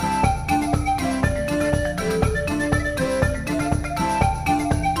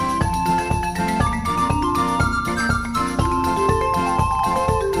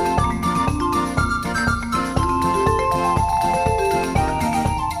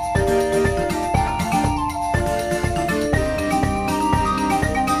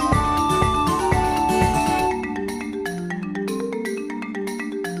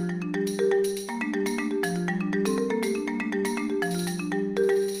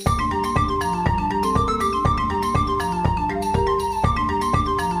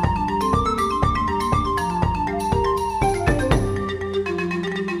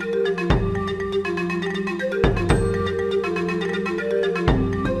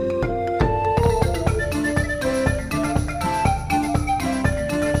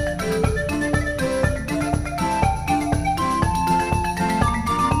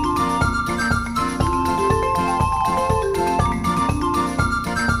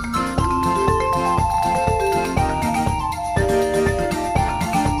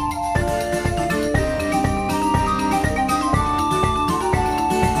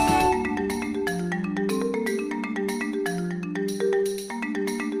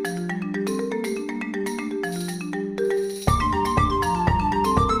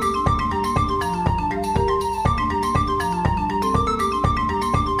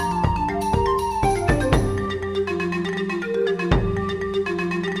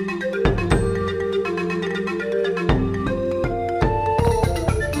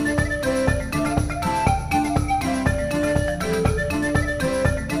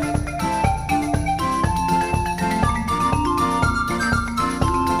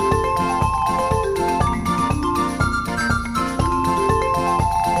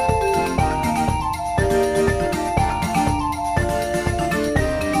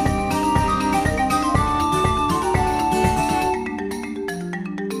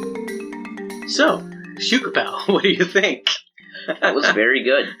 So, Shukapow, what do you think? That was very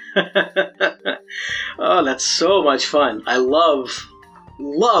good. Oh, that's so much fun. I love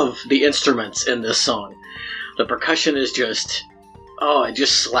the instruments in this song. The percussion is just Oh, it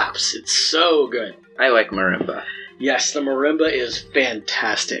just slaps. It's so good. I like marimba. Yes, the marimba is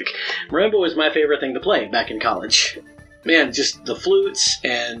fantastic. Marimba was my favorite thing to play back in college. Man, just the flutes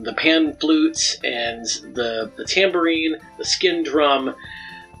and the pan flutes and the tambourine, the skin drum,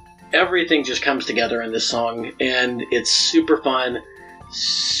 everything just comes together in this song, and it's super fun,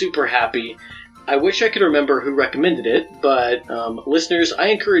 super happy. I wish I could remember who recommended it, but listeners, I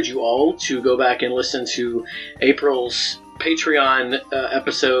encourage you all to go back and listen to April's Patreon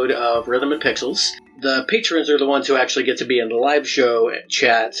episode of Rhythm and Pixels. The patrons are the ones who actually get to be in the live show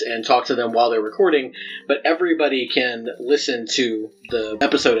chats and talk to them while they're recording, but everybody can listen to the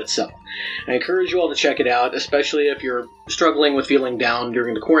episode itself. I encourage you all to check it out, especially if you're struggling with feeling down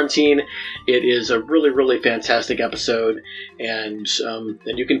during the quarantine. It is a really, really fantastic episode, and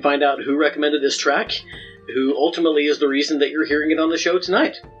then you can find out who recommended this track, who ultimately is the reason that you're hearing it on the show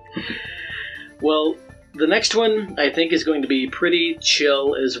tonight. Well, the next one, I think, is going to be pretty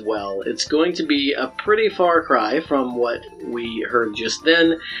chill as well. It's going to be a pretty far cry from what we heard just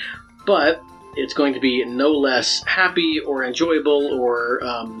then, but it's going to be no less happy or enjoyable or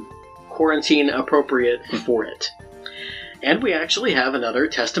quarantine appropriate for it. And we actually have another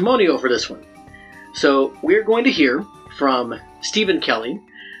testimonial for this one. So we're going to hear from Stephen Kelly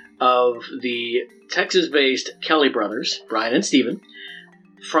of the Texas-based Kelly Brothers, Brian and Stephen,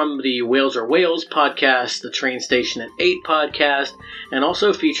 from the Whales Are Whales podcast, the Train Station at 8 podcast, and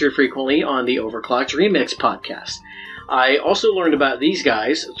also featured frequently on the Overclocked Remix podcast. I also learned about these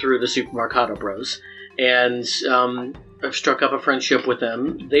guys through the Supermercado Bros, and I've struck up a friendship with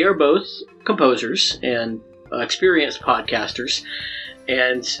them. They are both composers and experienced podcasters,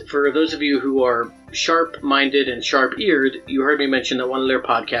 and for those of you who are sharp-minded and sharp-eared, you heard me mention that one of their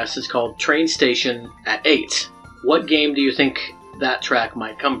podcasts is called Train Station at 8. What game do you think that track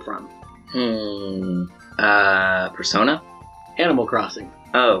might come from? Persona? Animal Crossing.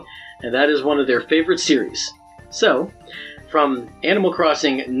 Oh. And that is one of their favorite series. So, from Animal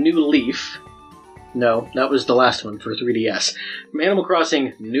Crossing New Leaf... No, that was the last one for 3DS. From Animal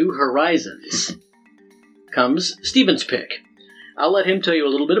Crossing New Horizons comes Steven's pick. I'll let him tell you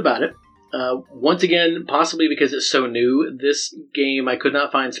a little bit about it. Once again, possibly because it's so new, this game, I could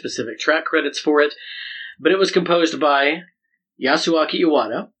not find specific track credits for it, but it was composed by Yasuaki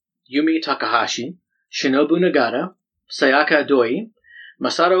Iwata, Yumi Takahashi, Shinobu Nagata, Sayaka Doi,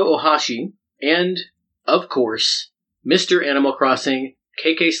 Masato Ohashi, and, of course, Mr. Animal Crossing,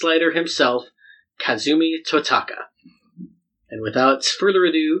 KK Slider himself, Kazumi Totaka. And without further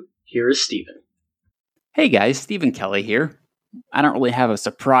ado, here is Steven. Hey guys, Stephen Kelly here. I don't really have a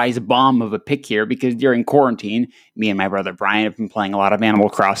surprise bomb of a pick here because during quarantine, me and my brother Brian have been playing a lot of Animal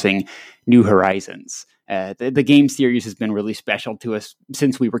Crossing New Horizons. The game series has been really special to us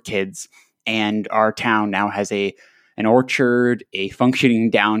since we were kids, and our town now has an orchard, a functioning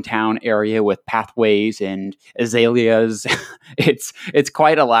downtown area with pathways and azaleas. It's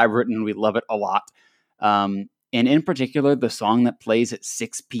quite elaborate, and we love it a lot. And in particular, the song that plays at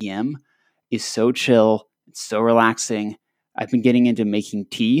 6 p.m. is so chill, it's so relaxing. I've been getting into making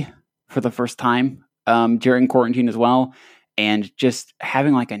tea for the first time during quarantine as well. And just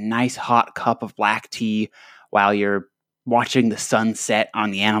having like a nice hot cup of black tea while you're watching the sunset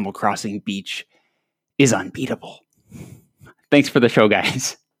on the Animal Crossing beach is unbeatable. Thanks for the show,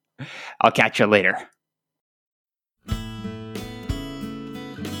 guys. I'll catch you later.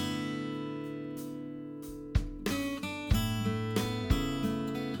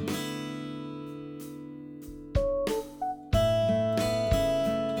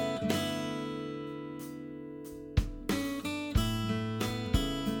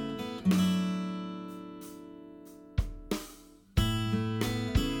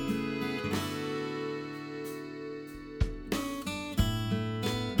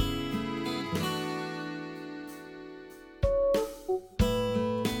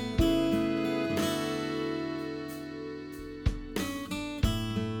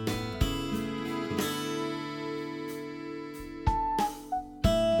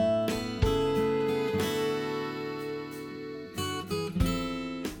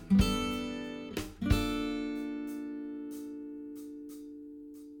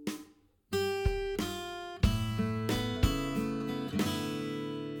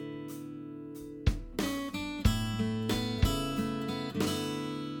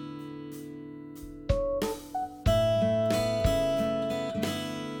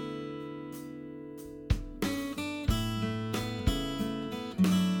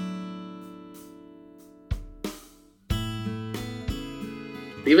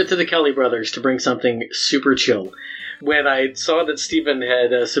 Leave it to the Kelly Brothers to bring something super chill. When I saw that Stephen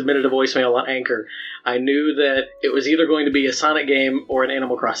had submitted a voicemail on Anchor, I knew that it was either going to be a Sonic game or an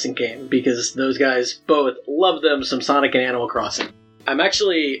Animal Crossing game, because those guys both love them some Sonic and Animal Crossing. I'm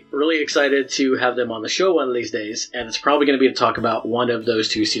actually really excited to have them on the show one of these days, and it's probably going to be to talk about one of those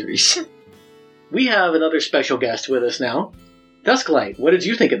two series. We have another special guest with us now. Dusklight, what did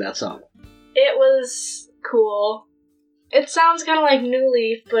you think of that song? It was cool. It sounds kind of like New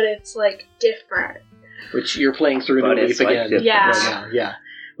Leaf, but it's, like, different. Which you're playing through New Leaf again right now. Yeah.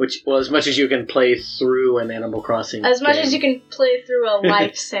 Which, well, as much as you can play through an Animal Crossing As much game. as you can play through a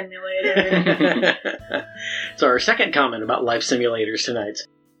life simulator. So our second comment about life simulators tonight.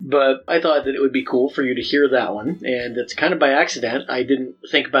 But I thought that it would be cool for you to hear that one, and it's kind of by accident. I didn't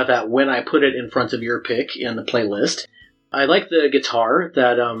think about that when I put it in front of your pick in the playlist. I like the guitar.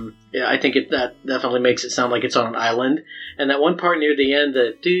 That I think that definitely makes it sound like it's on an island. And that one part near the end,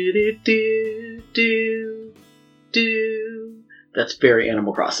 the do do do do do, that's very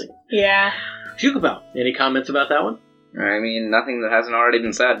Animal Crossing. Yeah. Shukabao, any comments about that one? I mean, nothing that hasn't already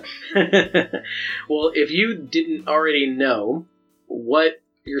been said. Well, if you didn't already know what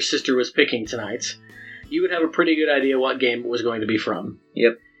your sister was picking tonight, you would have a pretty good idea what game it was going to be from.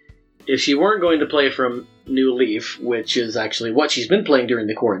 Yep. If she weren't going to play from New Leaf, which is actually what she's been playing during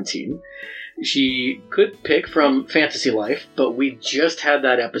the quarantine, she could pick from Fantasy Life, but we just had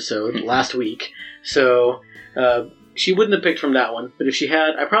that episode last week, so she wouldn't have picked from that one. But if she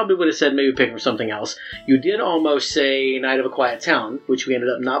had, I probably would have said maybe pick from something else. You did almost say Night of a Quiet Town, which we ended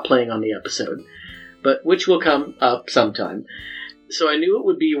up not playing on the episode, but which will come up sometime. So I knew it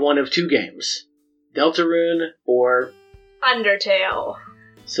would be one of two games, Deltarune or Undertale.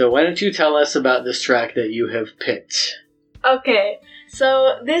 So why don't you tell us about this track that you have picked? Okay,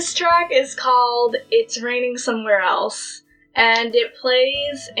 so this track is called It's Raining Somewhere Else, and it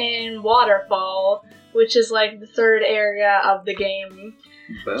plays in Waterfall, which is like the third area of the game.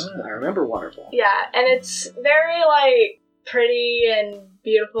 I remember Waterfall. Yeah, and it's very like pretty and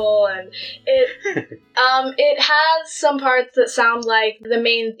beautiful, and it has some parts that sound like the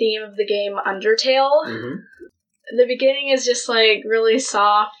main theme of the game Undertale. Mm-hmm. The beginning is just like really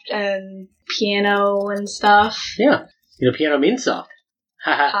soft and piano and stuff. Yeah, you know, piano means soft.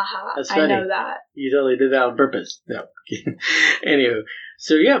 Haha, That's funny. I know that. You totally did that on purpose. No. Anywho,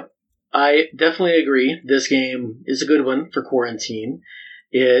 so yeah, I definitely agree. This game is a good one for quarantine.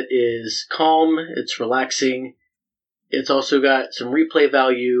 It is calm. It's relaxing. It's also got some replay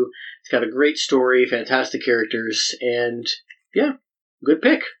value. It's got a great story, fantastic characters, and yeah, good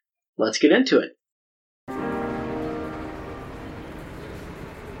pick. Let's get into it.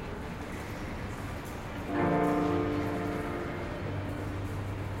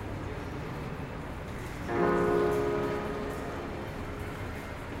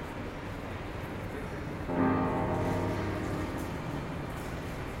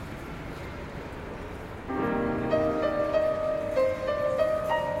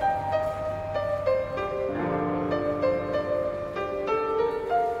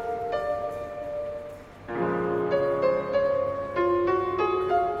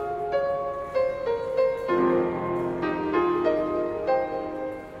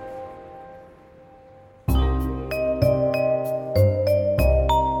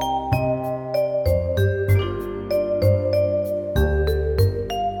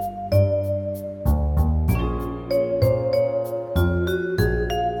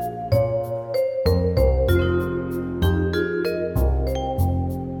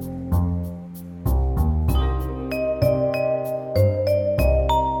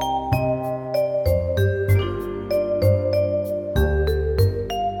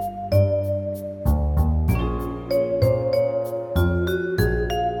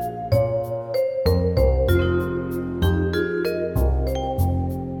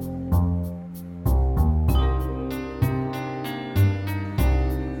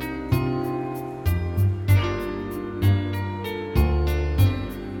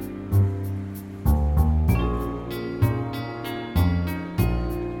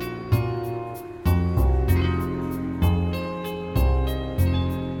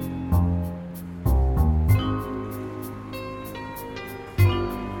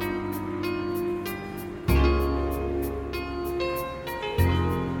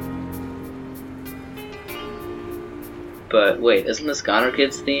 But wait, isn't this Goner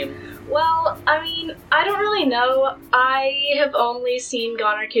Kids theme? Well, I mean, I don't really know. I have only seen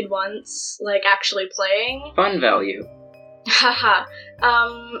Goner Kid once, like, actually playing. Fun value. Haha.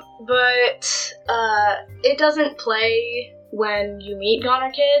 But it doesn't play when you meet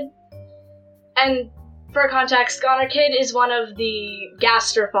Goner Kid. And for context, Goner Kid is one of the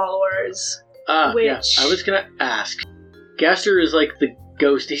Gaster followers. Yeah, which... I was gonna ask, Gaster is like the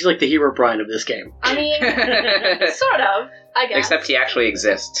ghost. He's like the Herobrine of this game. I mean, sort of, I guess. Except he actually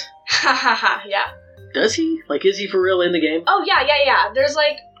exists. Yeah. Does he? Like, is he for real in the game? Oh, yeah. There's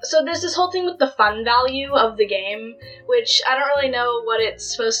this whole thing with the fun value of the game, which I don't really know what it's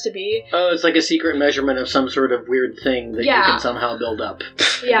supposed to be. Oh, it's like a secret measurement of some sort of weird thing that you can somehow build up.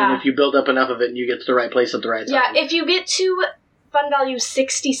 Yeah. And if you build up enough of it, you get to the right place at the right time. Yeah, if you get to fun value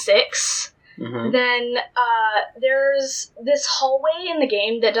 66, then there's this hallway in the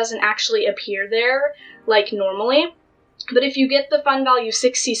game that doesn't actually appear there, like normally. But if you get the fun value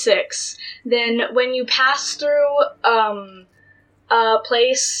 66, then when you pass through a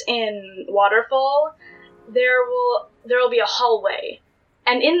place in Waterfall, there will be a hallway.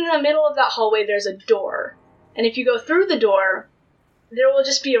 And in the middle of that hallway there's a door. And if you go through the door, there will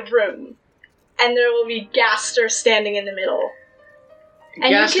just be a room. And there will be Gaster standing in the middle.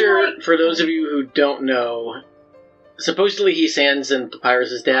 And Gaster, for those of you who don't know, supposedly he's Sans and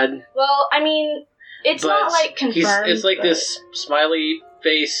Papyrus' dad. Well, I mean, it's not, like, confirmed. It's like this smiley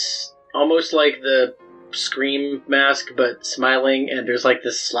face, almost like the Scream mask, but smiling, and there's, like,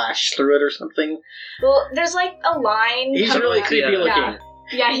 this slash through it or something. Well, there's, like, a line. He's really creepy looking.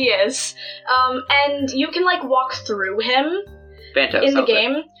 Yeah, he is. And you can, like, walk through him in the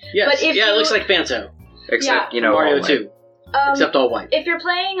game. Yes. But if it looks like Phanto. Except, Mario 2. Except all white. If you're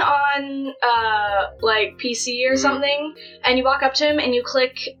playing on, like, PC or something, and you walk up to him and you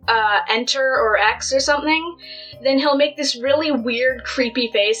click Enter or X or something, then he'll make this really weird, creepy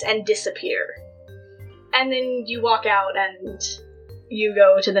face and disappear. And then you walk out and you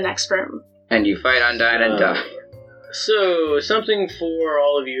go to the next room. And you fight Undyne and die. So, something for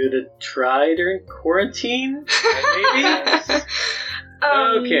all of you to try during quarantine? Maybe?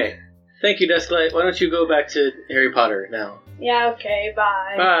 Okay. Thank you, Desklight. Why don't you go back to Harry Potter now? Yeah, okay,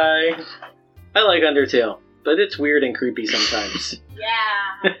 bye. Bye. I like Undertale, but it's weird and creepy sometimes.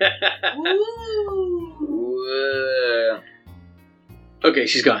 Yeah. Woo. Okay,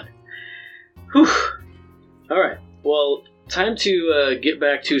 she's gone. Whew. Alright, well, time to get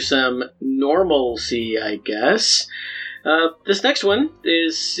back to some normalcy, I guess. This next one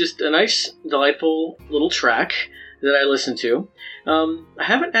is just a nice, delightful little track that I listened to. I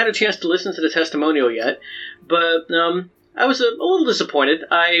haven't had a chance to listen to the testimonial yet, but I was a little disappointed.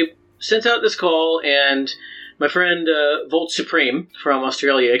 I sent out this call, and my friend Volt Supreme from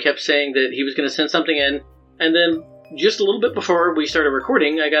Australia kept saying that he was going to send something in, and then just a little bit before we started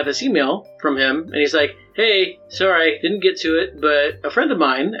recording, I got this email from him, and he's like, hey, sorry, didn't get to it, but a friend of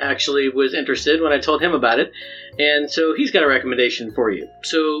mine actually was interested when I told him about it, and so he's got a recommendation for you.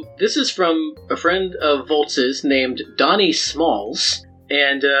 So this is from a friend of Volt's named Donnie Smalls,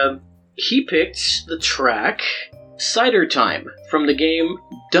 and he picked the track Cider Time from the game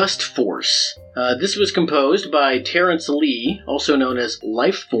Dust Force. This was composed by Terrence Lee, also known as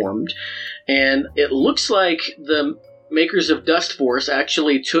Lifeformed, and it looks like the makers of Dust Force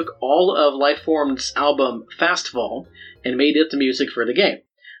actually took all of Lifeformed's album Fastfall and made it the music for the game.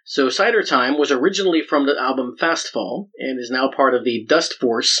 So Cider Time was originally from the album Fastfall and is now part of the Dust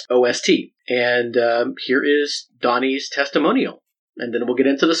Force OST. And here is Donnie's testimonial, and then we'll get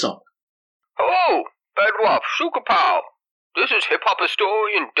into the song. Hello, Bedroth Sukapow. This is hip-hop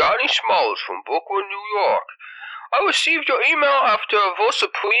historian Donnie Smalls from Brooklyn, New York. I received your email after Volt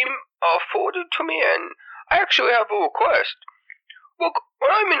Supreme forwarded to me, and I actually have a request. Look,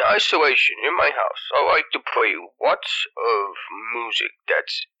 when I'm in isolation in my house, I like to play lots of music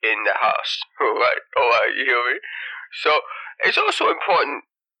that's in the house. Alright, you hear me? So, it's also important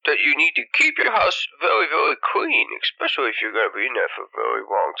that you need to keep your house very, very clean, especially if you're going to be in there for a very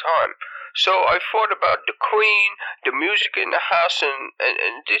long time. So I thought about the clean, the music in the house, and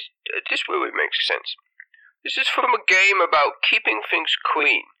this really makes sense. This is from a game about keeping things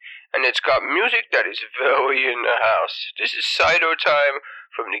clean, and it's got music that is very in the house. This is Cider Time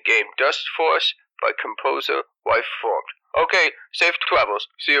from the game Dust Force by composer Lifeformed. Okay, safe travels.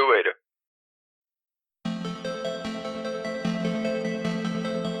 See you later.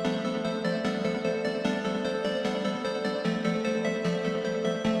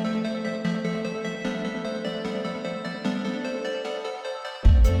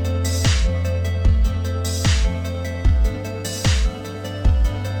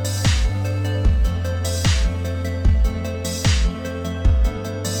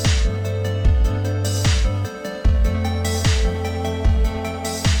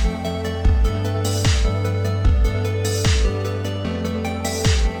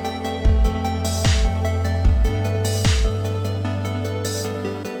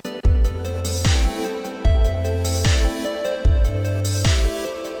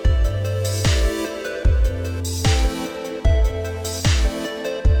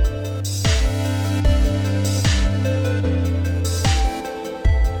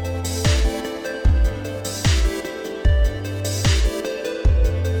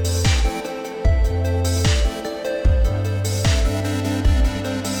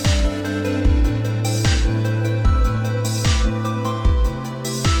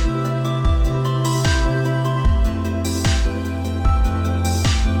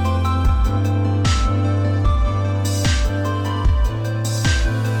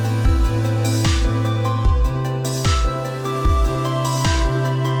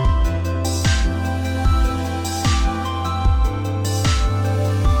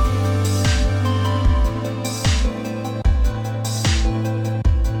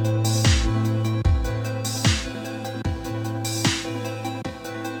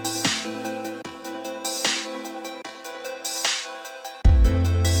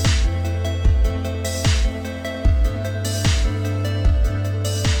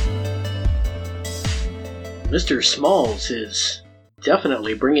 Mr. Smalls is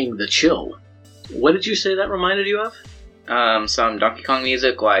definitely bringing the chill. What did you say that reminded you of? Some Donkey Kong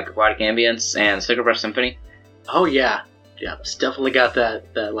music, like Aquatic Ambience and Sugar Brush Symphony. Oh yeah, it's definitely got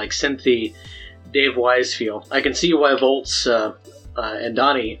that like synthy Dave Wise feel. I can see why Volts and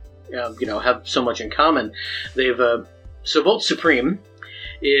Donnie, have so much in common. So Volt Supreme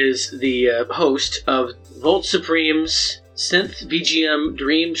is the host of Volt Supreme's Synth VGM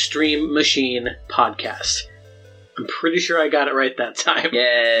Dream Stream Machine podcast. I'm pretty sure I got it right that time.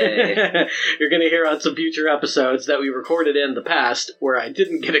 Yay! You're going to hear on some future episodes that we recorded in the past where I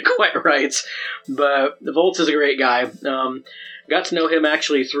didn't get it quite right. But Volts is a great guy. Got to know him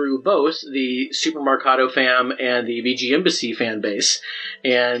actually through both the Super Marcato fam and the VG Embassy fan base.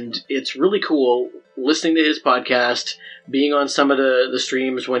 And it's really cool listening to his podcast, being on some of the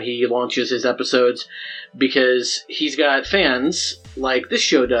streams when he launches his episodes, because he's got fans, like this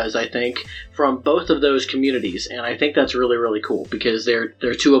show does, I think, from both of those communities. And I think that's really, really cool, because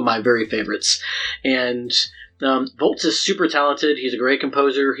they're two of my very favorites. And Volts is super talented. He's a great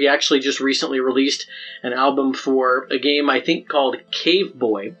composer. He actually just recently released an album for a game I think called Cave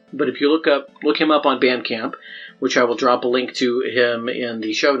Boy. But if you look him up on Bandcamp, which I will drop a link to him in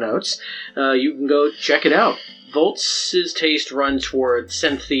the show notes, you can go check it out. Volts' taste runs toward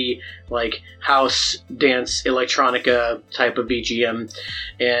synthy, like house, dance, electronica type of BGM,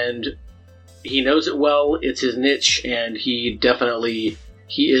 and he knows it well. It's his niche, and he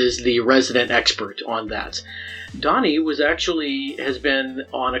is the resident expert on that. Donnie has been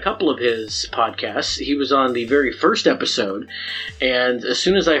on a couple of his podcasts. He was on the very first episode, and as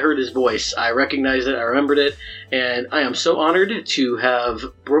soon as I heard his voice, I recognized it, I remembered it, and I am so honored to have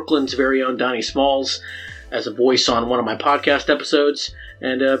Brooklyn's very own Donnie Smalls as a voice on one of my podcast episodes.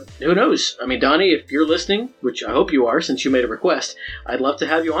 And who knows? I mean, Donnie, if you're listening, which I hope you are since you made a request, I'd love to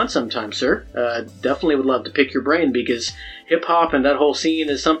have you on sometime, sir. Definitely would love to pick your brain, because hip-hop and that whole scene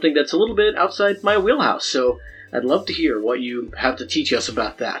is something that's a little bit outside my wheelhouse, so I'd love to hear what you have to teach us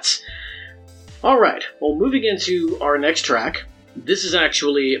about that. Alright, well, moving into our next track, this is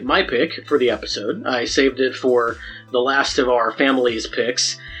actually my pick for the episode. I saved it for the last of our family's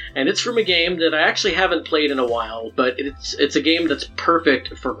picks, and it's from a game that I actually haven't played in a while, but it's a game that's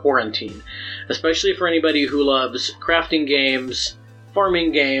perfect for quarantine, especially for anybody who loves crafting games,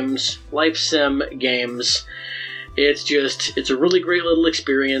 farming games, life sim games. It's a really great little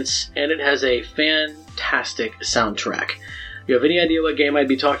experience, and it has a fantastic soundtrack. You have any idea what game I'd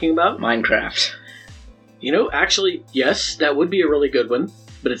be talking about? Minecraft. Actually, yes, that would be a really good one,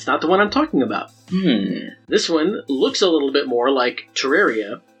 but it's not the one I'm talking about. This one looks a little bit more like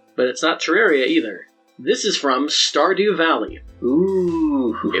Terraria, but it's not Terraria either. This is from Stardew Valley.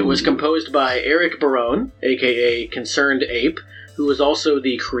 Ooh. It was composed by Eric Barone, aka Concerned Ape, who was also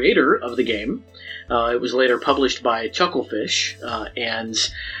the creator of the game. It was later published by Chucklefish,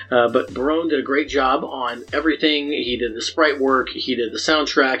 but Barone did a great job on everything. He did the sprite work, he did the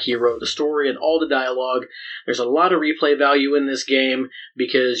soundtrack, he wrote the story and all the dialogue. There's a lot of replay value in this game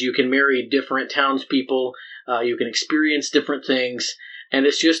because you can marry different townspeople, you can experience different things, and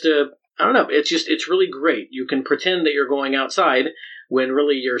it's just it's really great. You can pretend that you're going outside when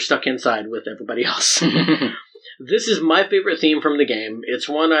really you're stuck inside with everybody else. This is my favorite theme from the game. It's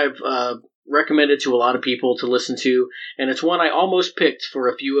one I've recommended to a lot of people to listen to, and it's one I almost picked for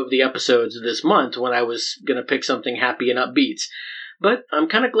a few of the episodes this month when I was going to pick something happy and upbeat. But I'm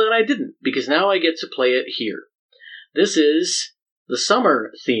kind of glad I didn't, because now I get to play it here. This is the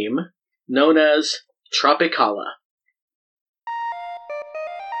summer theme, known as Tropicala.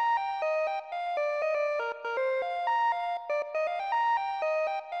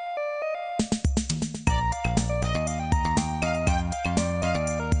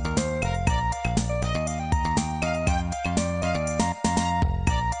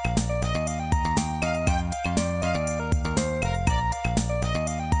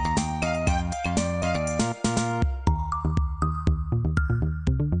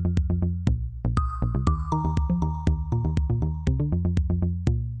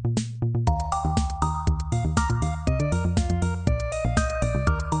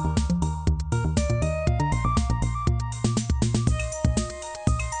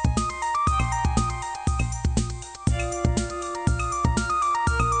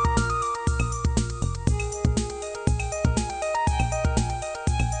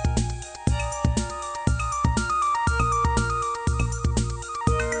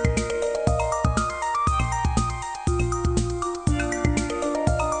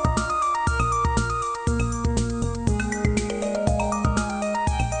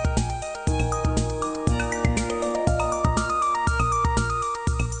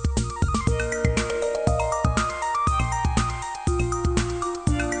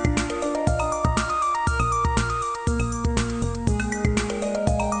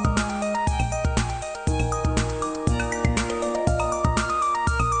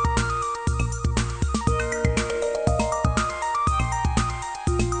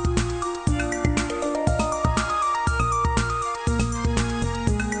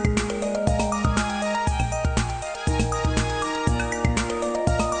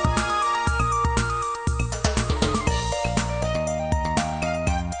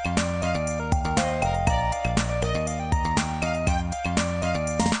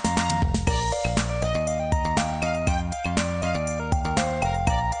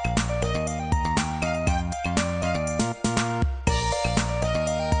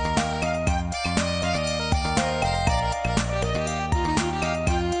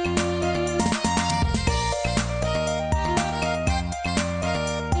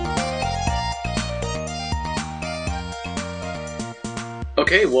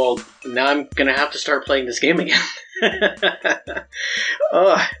 Okay, well, now I'm gonna have to start playing this game again.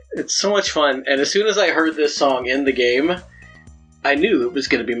 Oh, it's so much fun. And as soon as I heard this song in the game, I knew it was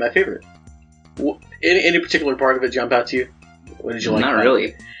gonna be my favorite. Any particular part of it jump out to you? What did you like? Not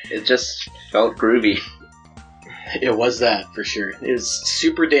really. It just felt groovy. It was that, for sure. It was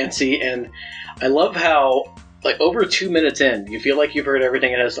super dancey, and I love how, like, over 2 minutes in, you feel like you've heard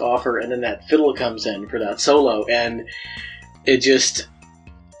everything it has to offer, and then that fiddle comes in for that solo, and it just...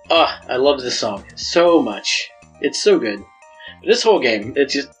 I love this song so much. It's so good. But this whole game,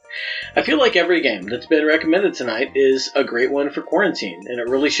 it's just... I feel like every game that's been recommended tonight is a great one for quarantine, and it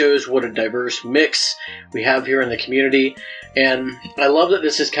really shows what a diverse mix we have here in the community. And I love that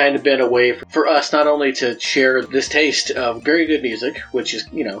this has kind of been a way for us not only to share this taste of very good music, which is,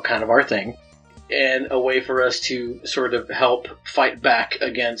 kind of our thing, and a way for us to sort of help fight back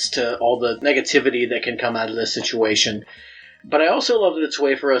against all the negativity that can come out of this situation. But I also love that it's a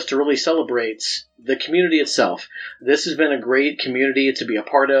way for us to really celebrate the community itself. This has been a great community to be a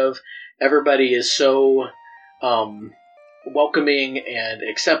part of. Everybody is so welcoming and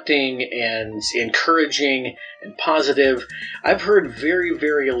accepting and encouraging and positive. I've heard very,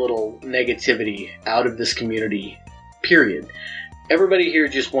 very little negativity out of this community, period. Everybody here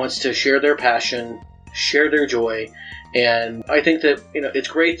just wants to share their passion, share their joy, and I think that, it's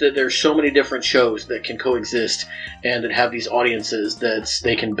great that there's so many different shows that can coexist and that have these audiences that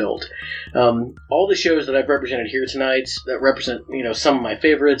they can build. All the shows that I've represented here tonight that represent, some of my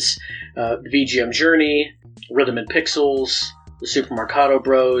favorites, VGM Journey, Rhythm and Pixels, the Super Mercado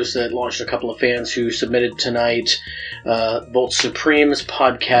Bros that launched a couple of fans who submitted tonight, Volt Supreme's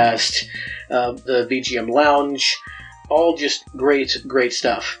podcast, the VGM Lounge, all just great, great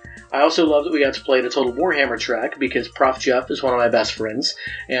stuff. I also love that we got to play the Total Warhammer track because Prof. Jeff is one of my best friends,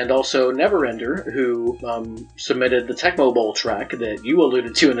 and also Neverender, who submitted the Tecmo Bowl track that you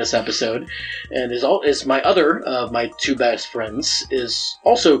alluded to in this episode, and is my other of my two best friends, is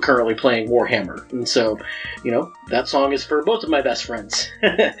also currently playing Warhammer. And so, that song is for both of my best friends.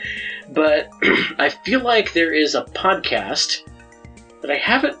 But I feel like there is a podcast that I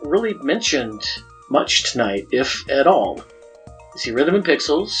haven't really mentioned much tonight, if at all. See, Rhythm and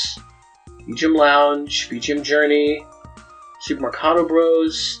Pixels, VGM Lounge, VGM Journey, Super Mercado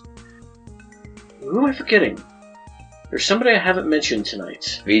Bros. Who am I forgetting? There's somebody I haven't mentioned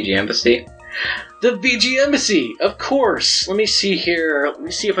tonight. VG Embassy? The VG Embassy, of course! Let me see here. Let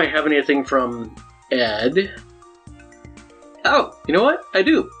me see if I have anything from Ed. Oh, you know what? I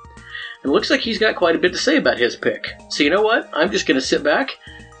do. It looks like he's got quite a bit to say about his pick. So you know what? I'm just going to sit back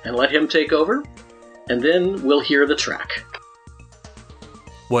and let him take over, and then we'll hear the track.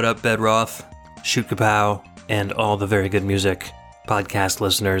 What up, Bedroth, Shoot Kapow, and all the Very Good Music podcast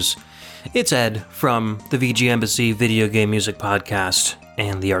listeners? It's Ed from the VG Embassy Video Game Music Podcast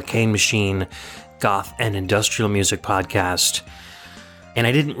and the Arcane Machine Goth and Industrial Music Podcast. And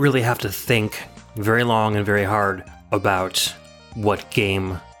I didn't really have to think very long and very hard about what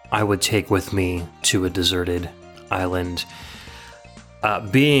game I would take with me to a deserted island.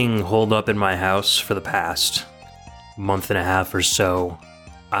 Being holed up in my house for the past month and a half or so,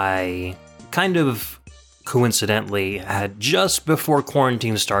 I kind of coincidentally had, just before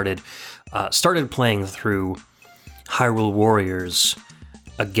quarantine started playing through Hyrule Warriors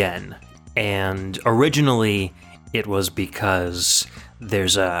again. And originally it was because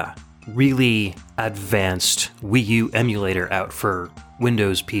there's a really advanced Wii U emulator out for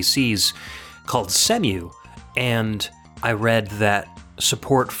Windows PCs called Cemu, and I read that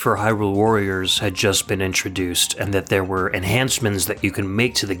support for Hyrule Warriors had just been introduced and that there were enhancements that you can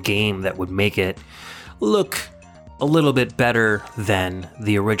make to the game that would make it look a little bit better than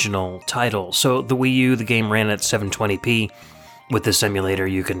the original title. So the Wii U, the game ran at 720p. With this emulator,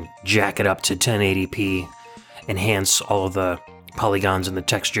 you can jack it up to 1080p, enhance all of the polygons and the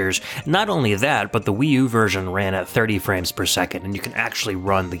textures. Not only that, but the Wii U version ran at 30 frames per second, and you can actually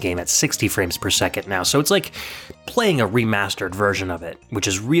run the game at 60 frames per second now. So it's like playing a remastered version of it, which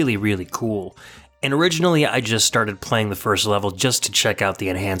is really, really cool. And originally, I just started playing the first level just to check out the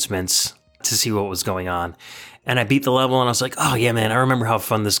enhancements, to see what was going on. And I beat the level, and I was like, oh yeah, man, I remember how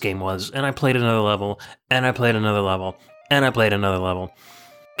fun this game was. And I played another level, and I played another level, and I played another level.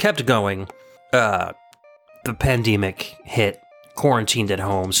 Kept going. The pandemic hit. Quarantined at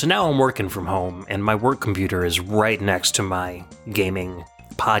home, so now I'm working from home, and my work computer is right next to my gaming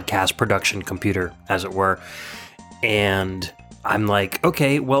podcast production computer, as it were. And I'm like,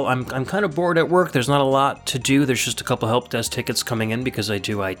 okay, well, I'm kind of bored at work. There's not a lot to do. There's just a couple help desk tickets coming in because I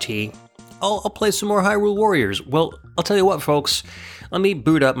do IT. I'll play some more Hyrule Warriors. Well, I'll tell you what, folks. Let me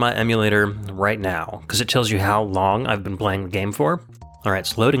boot up my emulator right now, because it tells you how long I've been playing the game for. All right,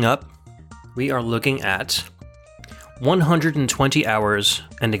 it's loading up. We are looking at 120 hours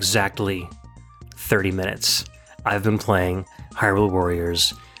and exactly 30 minutes. I've been playing Hyrule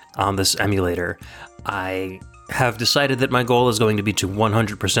Warriors on this emulator. I have decided that my goal is going to be to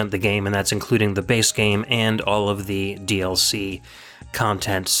 100% the game, and that's including the base game and all of the DLC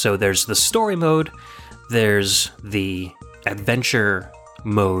content. So there's the story mode, there's the adventure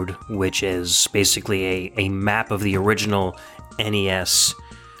mode, which is basically a map of the original NES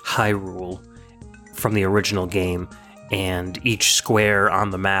Hyrule from the original game, and each square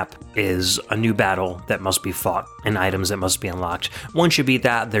on the map is a new battle that must be fought and items that must be unlocked. Once you beat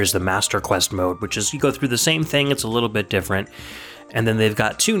that, there's the Master Quest mode, which is you go through the same thing, it's a little bit different. And then they've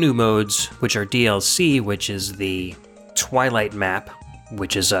got two new modes, which are DLC, which is the Twilight map,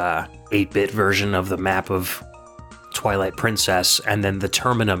 which is a 8-bit version of the map of Twilight Princess, and then the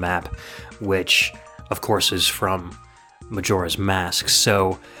Termina map, which of course is from Majora's Mask.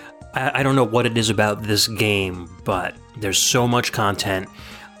 So I don't know what it is about this game, but there's so much content.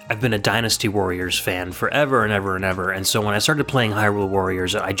 I've been a Dynasty Warriors fan forever and ever and ever, and so when I started playing Hyrule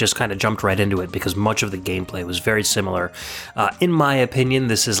Warriors, I just kind of jumped right into it because much of the gameplay was very similar. In my opinion,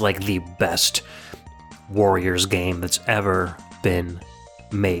 this is like the best Warriors game that's ever been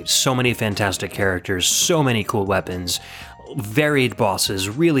made. So many fantastic characters, so many cool weapons, varied bosses,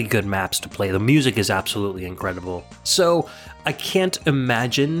 really good maps to play. The music is absolutely incredible. So I can't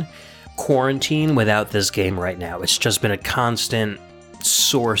imagine quarantine without this game right now. It's just been a constant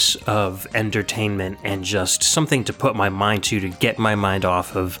source of entertainment and just something to put my mind to get my mind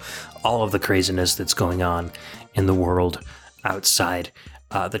off of all of the craziness that's going on in the world outside.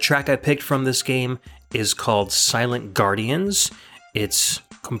 The track I picked from this game is called Silent Guardians. It's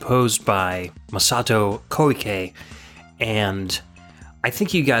composed by Masato Koike, and I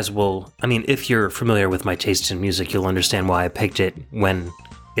think you guys will, I mean, if you're familiar with my taste in music, you'll understand why I picked it when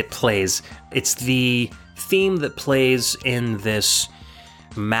it plays. It's the theme that plays in this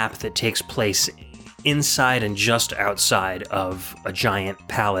map that takes place inside and just outside of a giant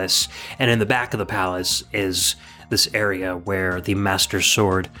palace, and in the back of the palace is this area where the Master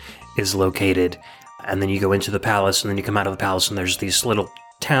Sword is located. And then you go into the palace, and then you come out of the palace, and there's these little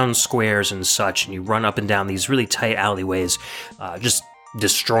town squares and such, and you run up and down these really tight alleyways, just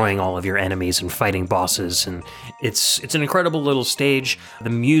destroying all of your enemies and fighting bosses. And it's an incredible little stage.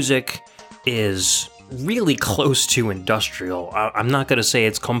 The music is really close to industrial. I'm not going to say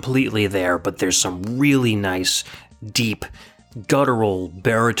it's completely there, but there's some really nice, deep, guttural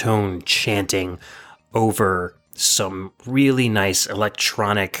baritone chanting over some really nice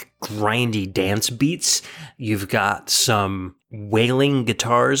electronic, grindy dance beats. You've got some wailing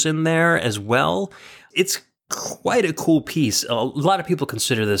guitars in there as well. It's quite a cool piece. A lot of people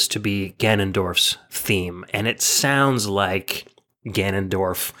consider this to be Ganondorf's theme, and it sounds like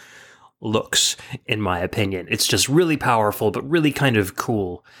Ganondorf looks, in my opinion. It's just really powerful, but really kind of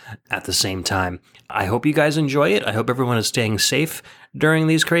cool at the same time. I hope you guys enjoy it. I hope everyone is staying safe during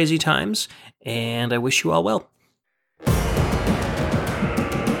these crazy times, and I wish you all well.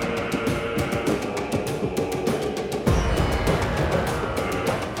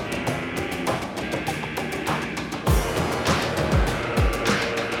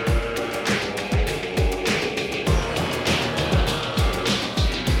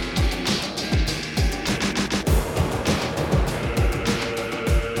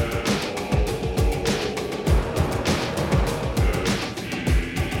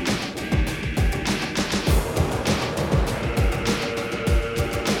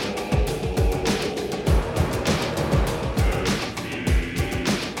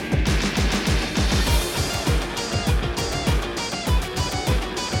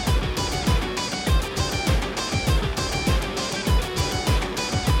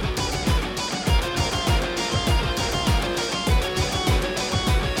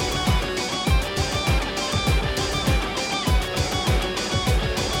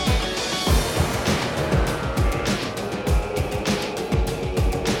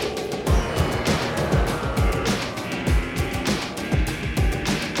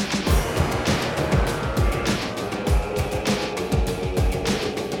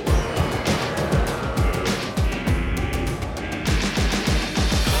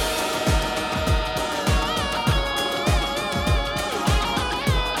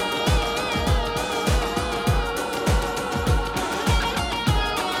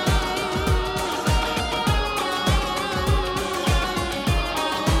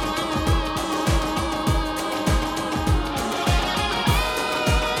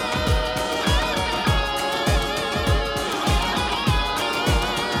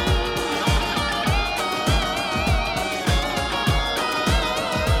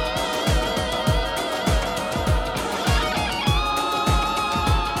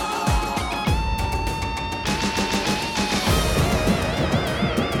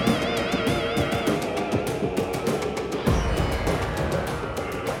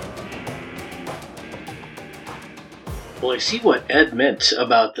 Well, I see what Ed meant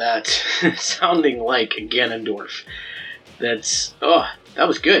about that sounding like Ganondorf. That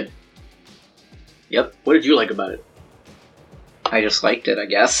was good. Yep. What did you like about it? I just liked it, I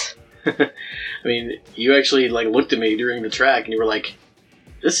guess. I mean, you actually looked at me during the track and you were like,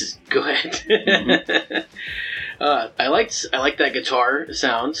 "This is good." Mm-hmm. I liked that guitar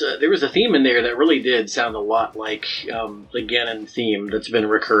sound. There was a theme in there that really did sound a lot like the Ganon theme that's been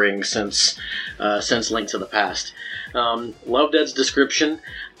recurring since Link to the Past. Loved Ed's description.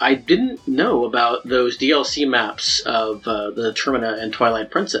 I didn't know about those DLC maps of the Termina and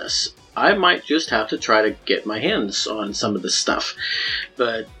Twilight Princess. I might just have to try to get my hands on some of this stuff.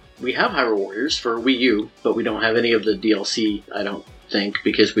 But we have Hyrule Warriors for Wii U, but we don't have any of the DLC, I don't think,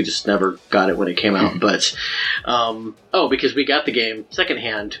 because we just never got it when it came out. But because we got the game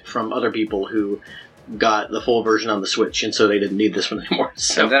secondhand from other people who got the full version on the Switch, and so they didn't need this one anymore.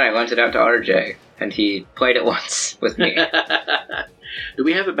 So and then I lent it out to RJ, and he played it once with me. Do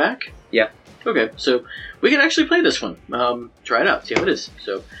we have it back? Yeah. Okay, so we can actually play this one. Try it out, see how it is.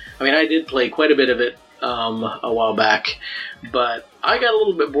 So, I mean, I did play quite a bit of it a while back, but I got a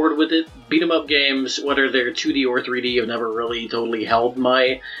little bit bored with it. Beat 'em up games, whether they're 2D or 3D, have never really totally held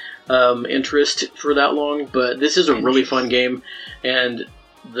my interest for that long, but this is a really fun game, and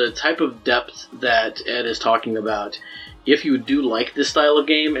the type of depth that Ed is talking about, if you do like this style of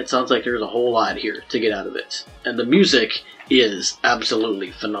game, it sounds like there's a whole lot here to get out of it. And the music is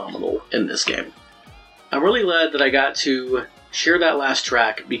absolutely phenomenal in this game. I'm really glad that I got to share that last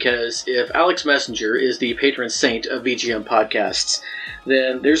track, because if Alex Messenger is the patron saint of VGM podcasts,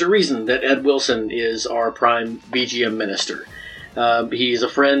 then there's a reason that Ed Wilson is our prime VGM minister. He's a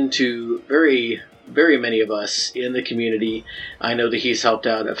friend to very, very many of us in the community. I know that he's helped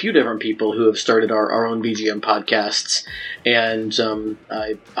out a few different people who have started our own VGM podcasts, and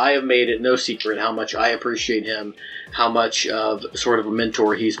I have made it no secret how much I appreciate him, how much of sort of a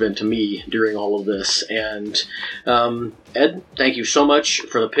mentor he's been to me during all of this. And Ed, thank you so much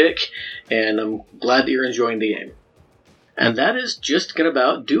for the pick, and I'm glad that you're enjoying the game. And that is just going to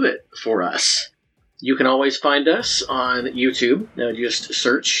about do it for us. You can always find us on YouTube. Now just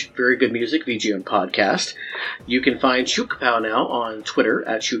search Very Good Music VGM Podcast. You can find Shoot Kapow now on Twitter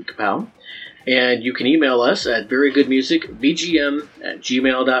at Shoot Kapow. And you can email us at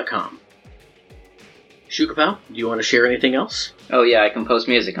verygoodmusicvgm@gmail.com. Shoot Kapow, do you want to share anything else? Oh yeah, I compose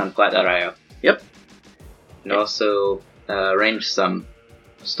music on Flat.io. Yep. And also arrange some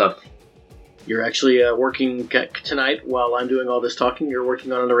stuff. You're actually working tonight while I'm doing all this talking. You're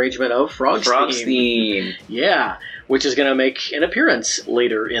working on an arrangement of Frog's Theme. Yeah, which is going to make an appearance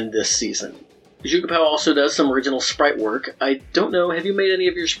later in this season. Shoot Kapow also does some original sprite work. I don't know, have you made any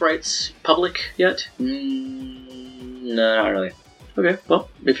of your sprites public yet? No, not really. Okay, well,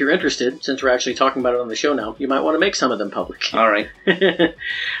 if you're interested, since we're actually talking about it on the show now, you might want to make some of them public. All right.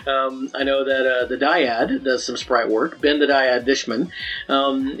 I know that the Dyad does some sprite work, Ben the Dyad Dishman.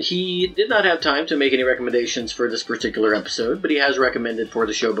 He did not have time to make any recommendations for this particular episode, but he has recommended for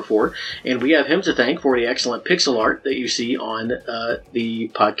the show before, and we have him to thank for the excellent pixel art that you see on the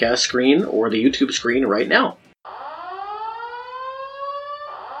podcast screen or the YouTube screen right now.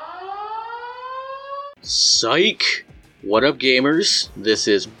 Psych! What up, gamers? This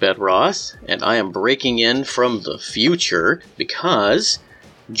is Bedroth, and I am breaking in from the future because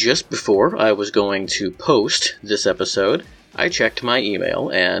just before I was going to post this episode, I checked my email,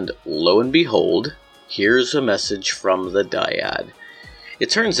 and lo and behold, here's a message from the Dyad. It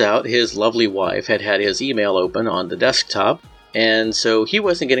turns out his lovely wife had his email open on the desktop, and so he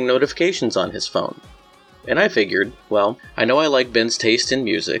wasn't getting notifications on his phone. And I figured, well, I know I like Ben's taste in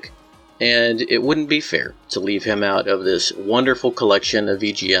music, and it wouldn't be fair to leave him out of this wonderful collection of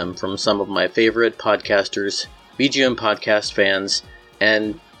VGM from some of my favorite podcasters, VGM podcast fans,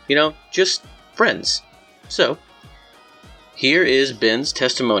 and, just friends. So, here is Ben's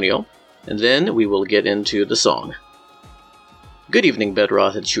testimonial, and then we will get into the song. Good evening,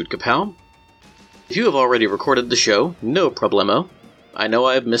 Bedroth and Shoot Kapow. If you have already recorded the show, no problemo. I know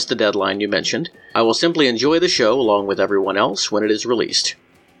I have missed the deadline you mentioned. I will simply enjoy the show along with everyone else when it is released.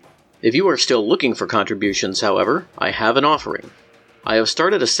 If you are still looking for contributions, however, I have an offering. I have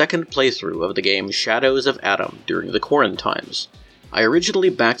started a second playthrough of the game Shadows of Adam during the quarantines. I originally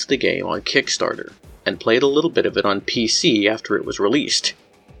backed the game on Kickstarter, and played a little bit of it on PC after it was released.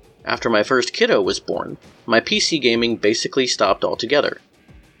 After my first kiddo was born, my PC gaming basically stopped altogether.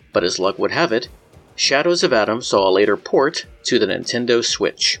 But as luck would have it, Shadows of Adam saw a later port to the Nintendo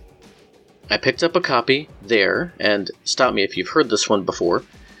Switch. I picked up a copy there, and stop me if you've heard this one before,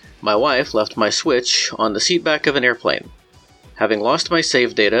 my wife left my Switch on the seatback of an airplane. Having lost my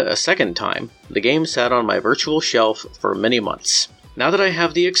save data a second time, the game sat on my virtual shelf for many months. Now that I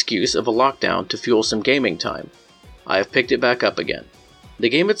have the excuse of a lockdown to fuel some gaming time, I have picked it back up again. The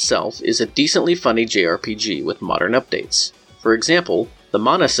game itself is a decently funny JRPG with modern updates. For example, the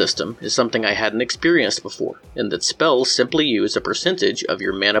mana system is something I hadn't experienced before, in that spells simply use a percentage of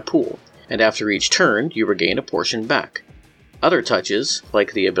your mana pool, and after each turn you regain a portion back. Other touches,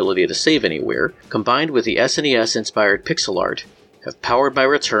 like the ability to save anywhere, combined with the SNES-inspired pixel art, have powered my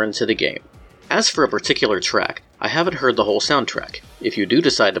return to the game. As for a particular track, I haven't heard the whole soundtrack. If you do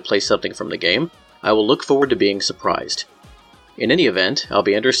decide to play something from the game, I will look forward to being surprised. In any event, I'll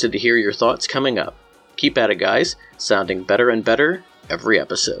be interested to hear your thoughts coming up. Keep at it, guys, sounding better and better every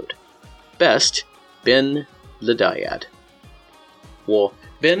episode. Best, Ben the Dyad. Well,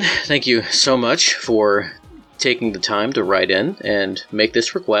 Ben, thank you so much for taking the time to write in and make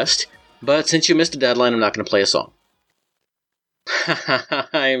this request, but since you missed a deadline, I'm not going to play a song.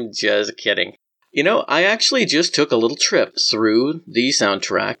 I'm just kidding. You know, I actually just took a little trip through the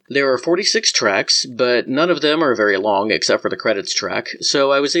soundtrack. There are 46 tracks, but none of them are very long except for the credits track,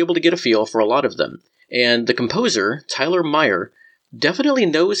 so I was able to get a feel for a lot of them. And the composer, Tyler Meyer, definitely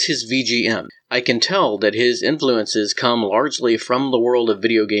knows his VGM. I can tell that his influences come largely from the world of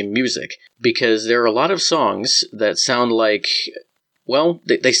video game music, because there are a lot of songs that sound like, well,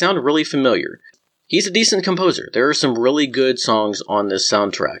 they sound really familiar. He's a decent composer. There are some really good songs on this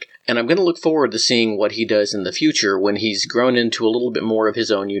soundtrack, and I'm going to look forward to seeing what he does in the future when he's grown into a little bit more of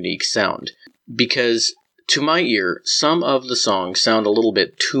his own unique sound. Because, to my ear, some of the songs sound a little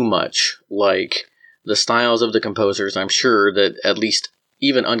bit too much like the styles of the composers I'm sure that, at least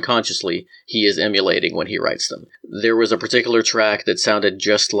even unconsciously, he is emulating when he writes them. There was a particular track that sounded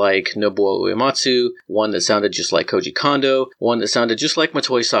just like Nobuo Uematsu, one that sounded just like Koji Kondo, one that sounded just like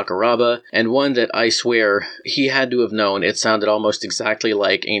Motoi Sakuraba, and one that I swear he had to have known it sounded almost exactly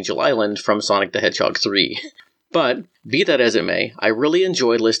like Angel Island from Sonic the Hedgehog 3. But, be that as it may, I really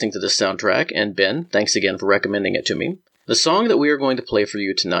enjoyed listening to this soundtrack, and Ben, thanks again for recommending it to me. The song that we are going to play for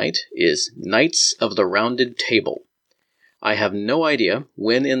you tonight is Knights of the Rounded Table. I have no idea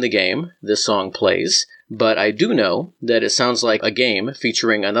when in the game this song plays, but I do know that it sounds like a game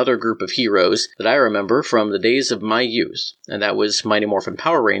featuring another group of heroes that I remember from the days of my youth, and that was Mighty Morphin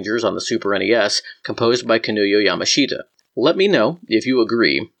Power Rangers on the Super NES, composed by Kinuyo Yamashita. Let me know if you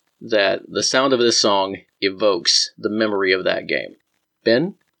agree that the sound of this song evokes the memory of that game.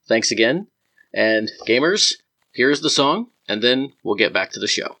 Ben, thanks again, and gamers, here's the song, and then we'll get back to the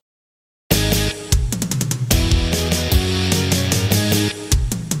show.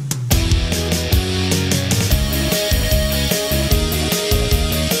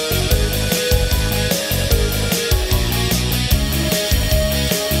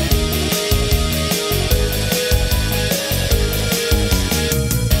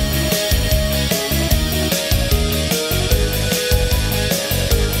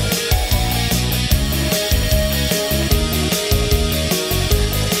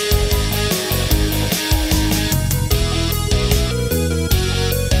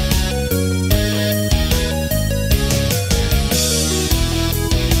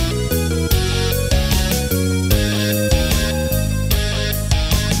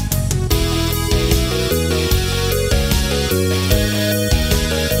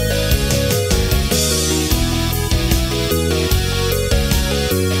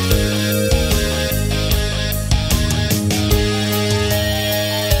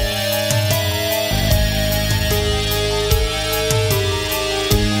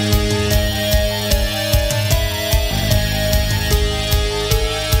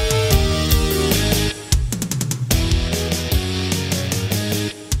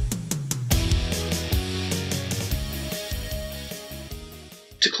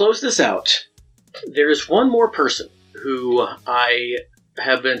 To close this out, there's one more person who I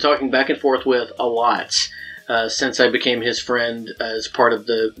have been talking back and forth with a lot since I became his friend as part of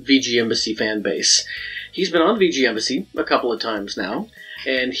the VG Embassy fan base. He's been on VG Embassy a couple of times now,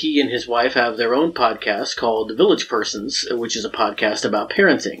 and he and his wife have their own podcast called Village Persons, which is a podcast about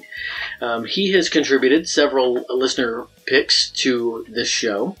parenting. He has contributed several listener picks to this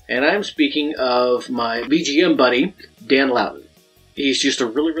show, and I'm speaking of my VGM buddy, Dan Loudon. He's just a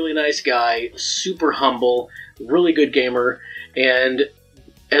really, really nice guy, super humble, really good gamer, and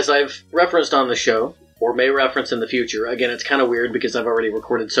as I've referenced on the show, or may reference in the future, again, it's kind of weird because I've already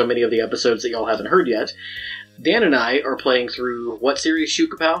recorded so many of the episodes that y'all haven't heard yet, Dan and I are playing through what series,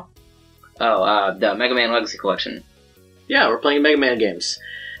 Shoot Kapow? Oh, the Mega Man Legacy Collection. Yeah, we're playing Mega Man games.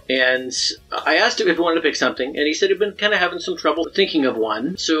 And I asked him if he wanted to pick something, and he said he'd been kind of having some trouble thinking of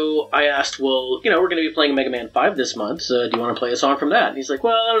one. So I asked, well, we're going to be playing Mega Man 5 this month. Do you want to play a song from that? And he's like,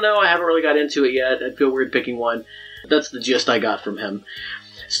 well, I don't know. I haven't really got into it yet. I'd feel weird picking one. That's the gist I got from him.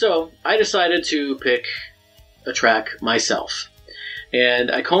 So I decided to pick a track myself.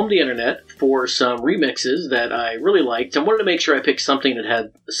 And I combed the internet for some remixes that I really liked and wanted to make sure I picked something that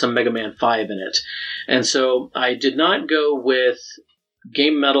had some Mega Man 5 in it. And so I did not go with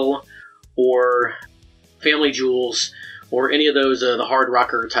Game Metal or Family Jewels or any of those the hard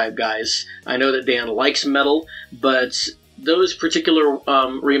rocker type guys. I know that Dan likes metal, but those particular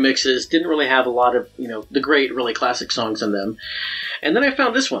remixes didn't really have a lot of, the great, really classic songs in them. And then I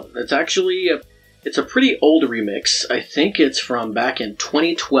found this one. It's actually it's a pretty old remix. I think it's from back in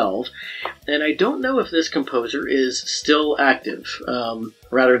 2012, and I don't know if this composer is still active.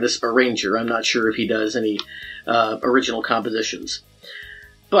 Rather, this arranger. I'm not sure if he does any original compositions.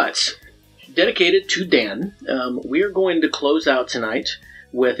 But, dedicated to Dan, we are going to close out tonight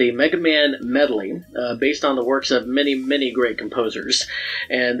with a Mega Man medley based on the works of many, many great composers.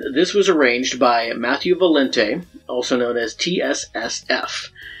 And this was arranged by Matthew Valente, also known as TSSF.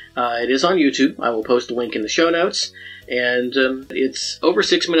 It is on YouTube. I will post a link in the show notes. And it's over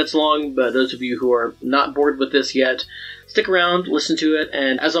 6 minutes long, but those of you who are not bored with this yet, stick around, listen to it,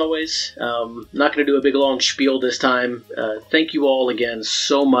 and as always, not going to do a big long spiel this time. Thank you all again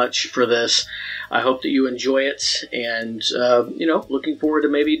so much for this. I hope that you enjoy it, and, looking forward to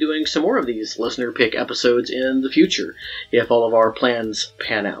maybe doing some more of these listener pick episodes in the future, if all of our plans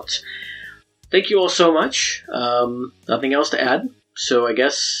pan out. Thank you all so much. Nothing else to add, so I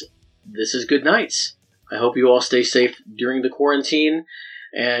guess this is good nights. I hope you all stay safe during the quarantine,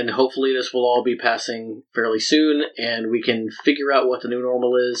 and hopefully this will all be passing fairly soon, and we can figure out what the new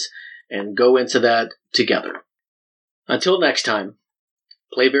normal is and go into that together. Until next time,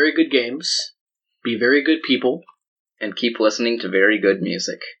 play very good games, be very good people, and keep listening to very good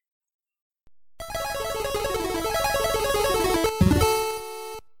music.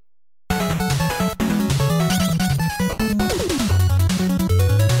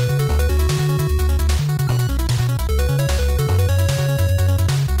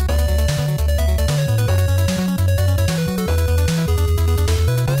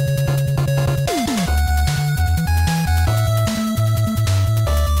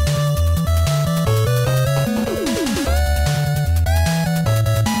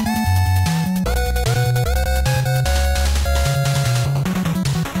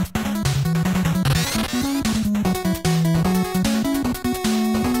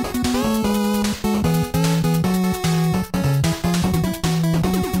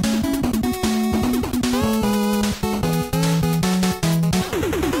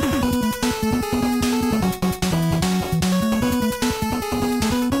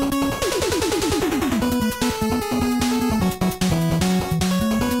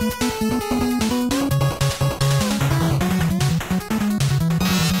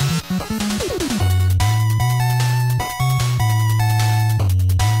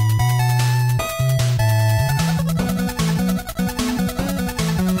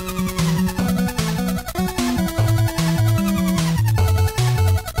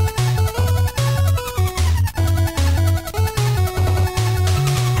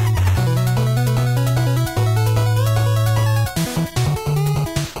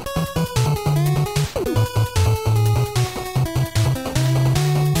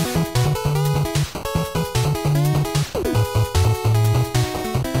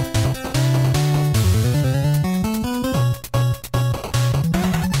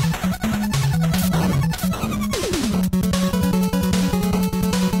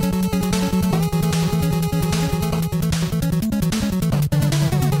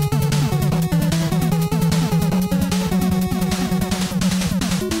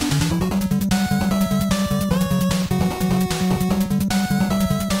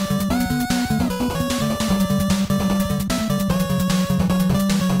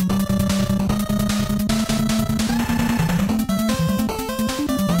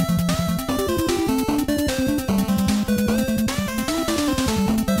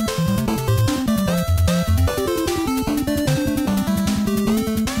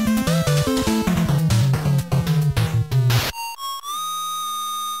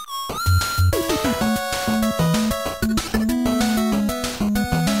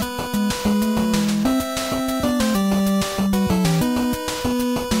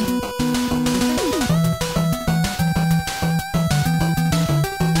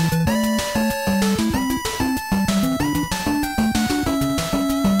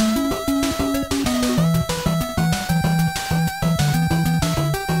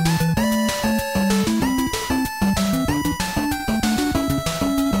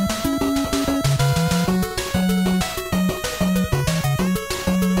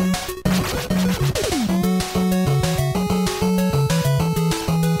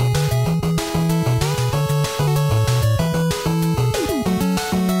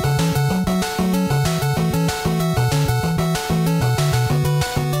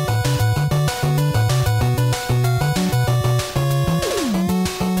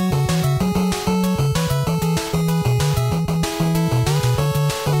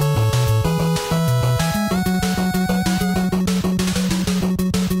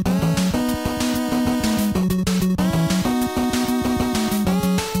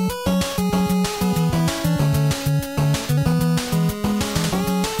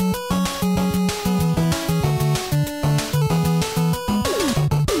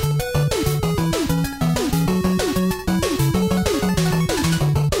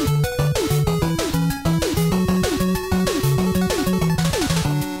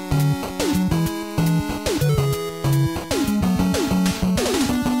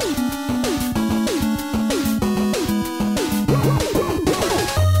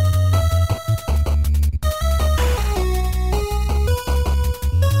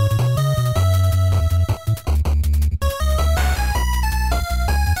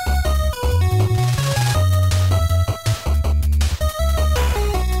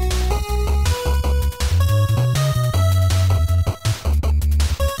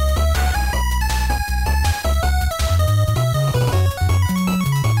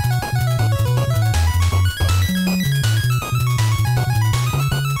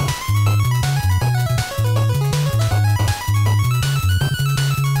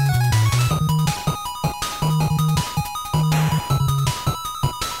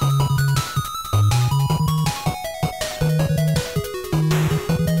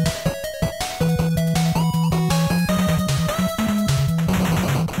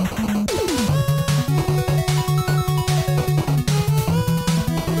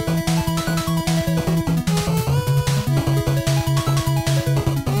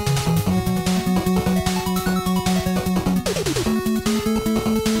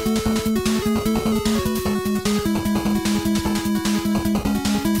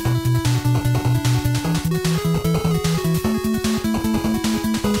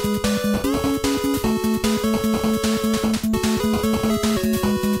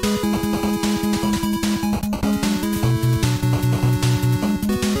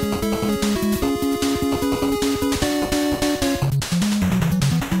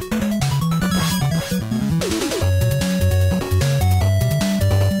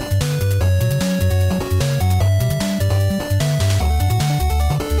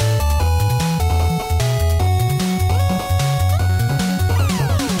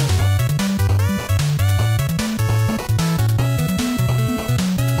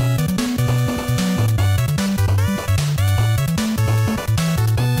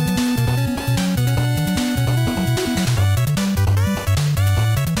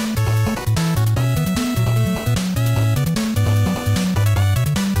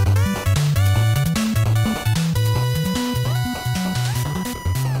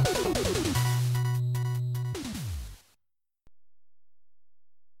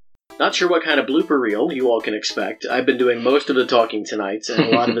 Not sure what kind of blooper reel you all can expect. I've been doing most of the talking tonight, and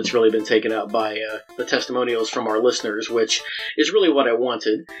a lot of it's really been taken up by the testimonials from our listeners, which is really what I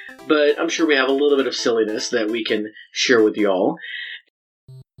wanted. But I'm sure we have a little bit of silliness that we can share with you all.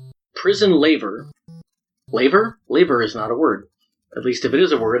 Prison laver. Laver? Laver is not a word. At least if it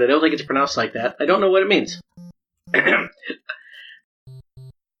is a word, I don't think it's pronounced like that. I don't know what it means. But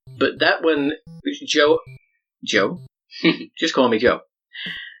that one, Joe? Just call me Joe.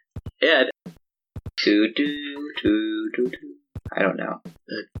 Ed. I don't know.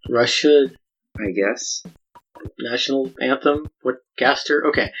 Russia, I guess. national anthem? What? Gaster?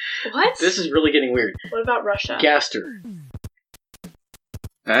 Okay. What? This is really getting weird. What about Russia? Gaster.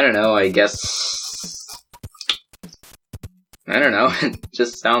 I don't know, I guess... I don't know, it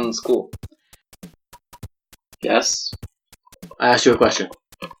just sounds cool. Yes? I asked you a question.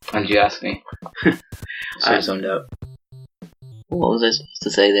 Why did you ask me? I zoned out. What was I supposed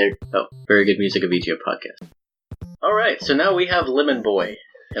to say there? Oh, very good music of VGM podcast. Alright, so now we have Lemon Boy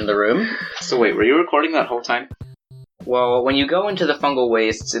in the room. So wait, were you recording that whole time? Well, when you go into the fungal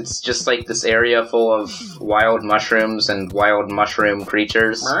wastes, it's just like this area full of wild mushrooms and wild mushroom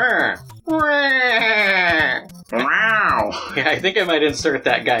creatures. Wow. Yeah, I think I might insert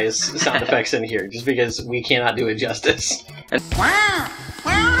that guy's sound effects in here, just because we cannot do it justice.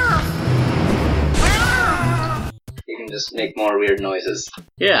 You can just make more weird noises.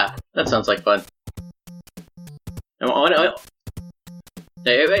 Yeah, that sounds like fun. Okay.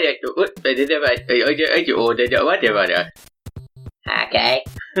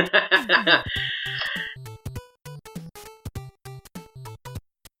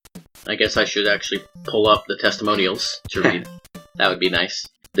 I guess I should actually pull up the testimonials to read. That would be nice.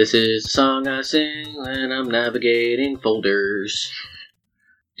 This is a song I sing when I'm navigating folders.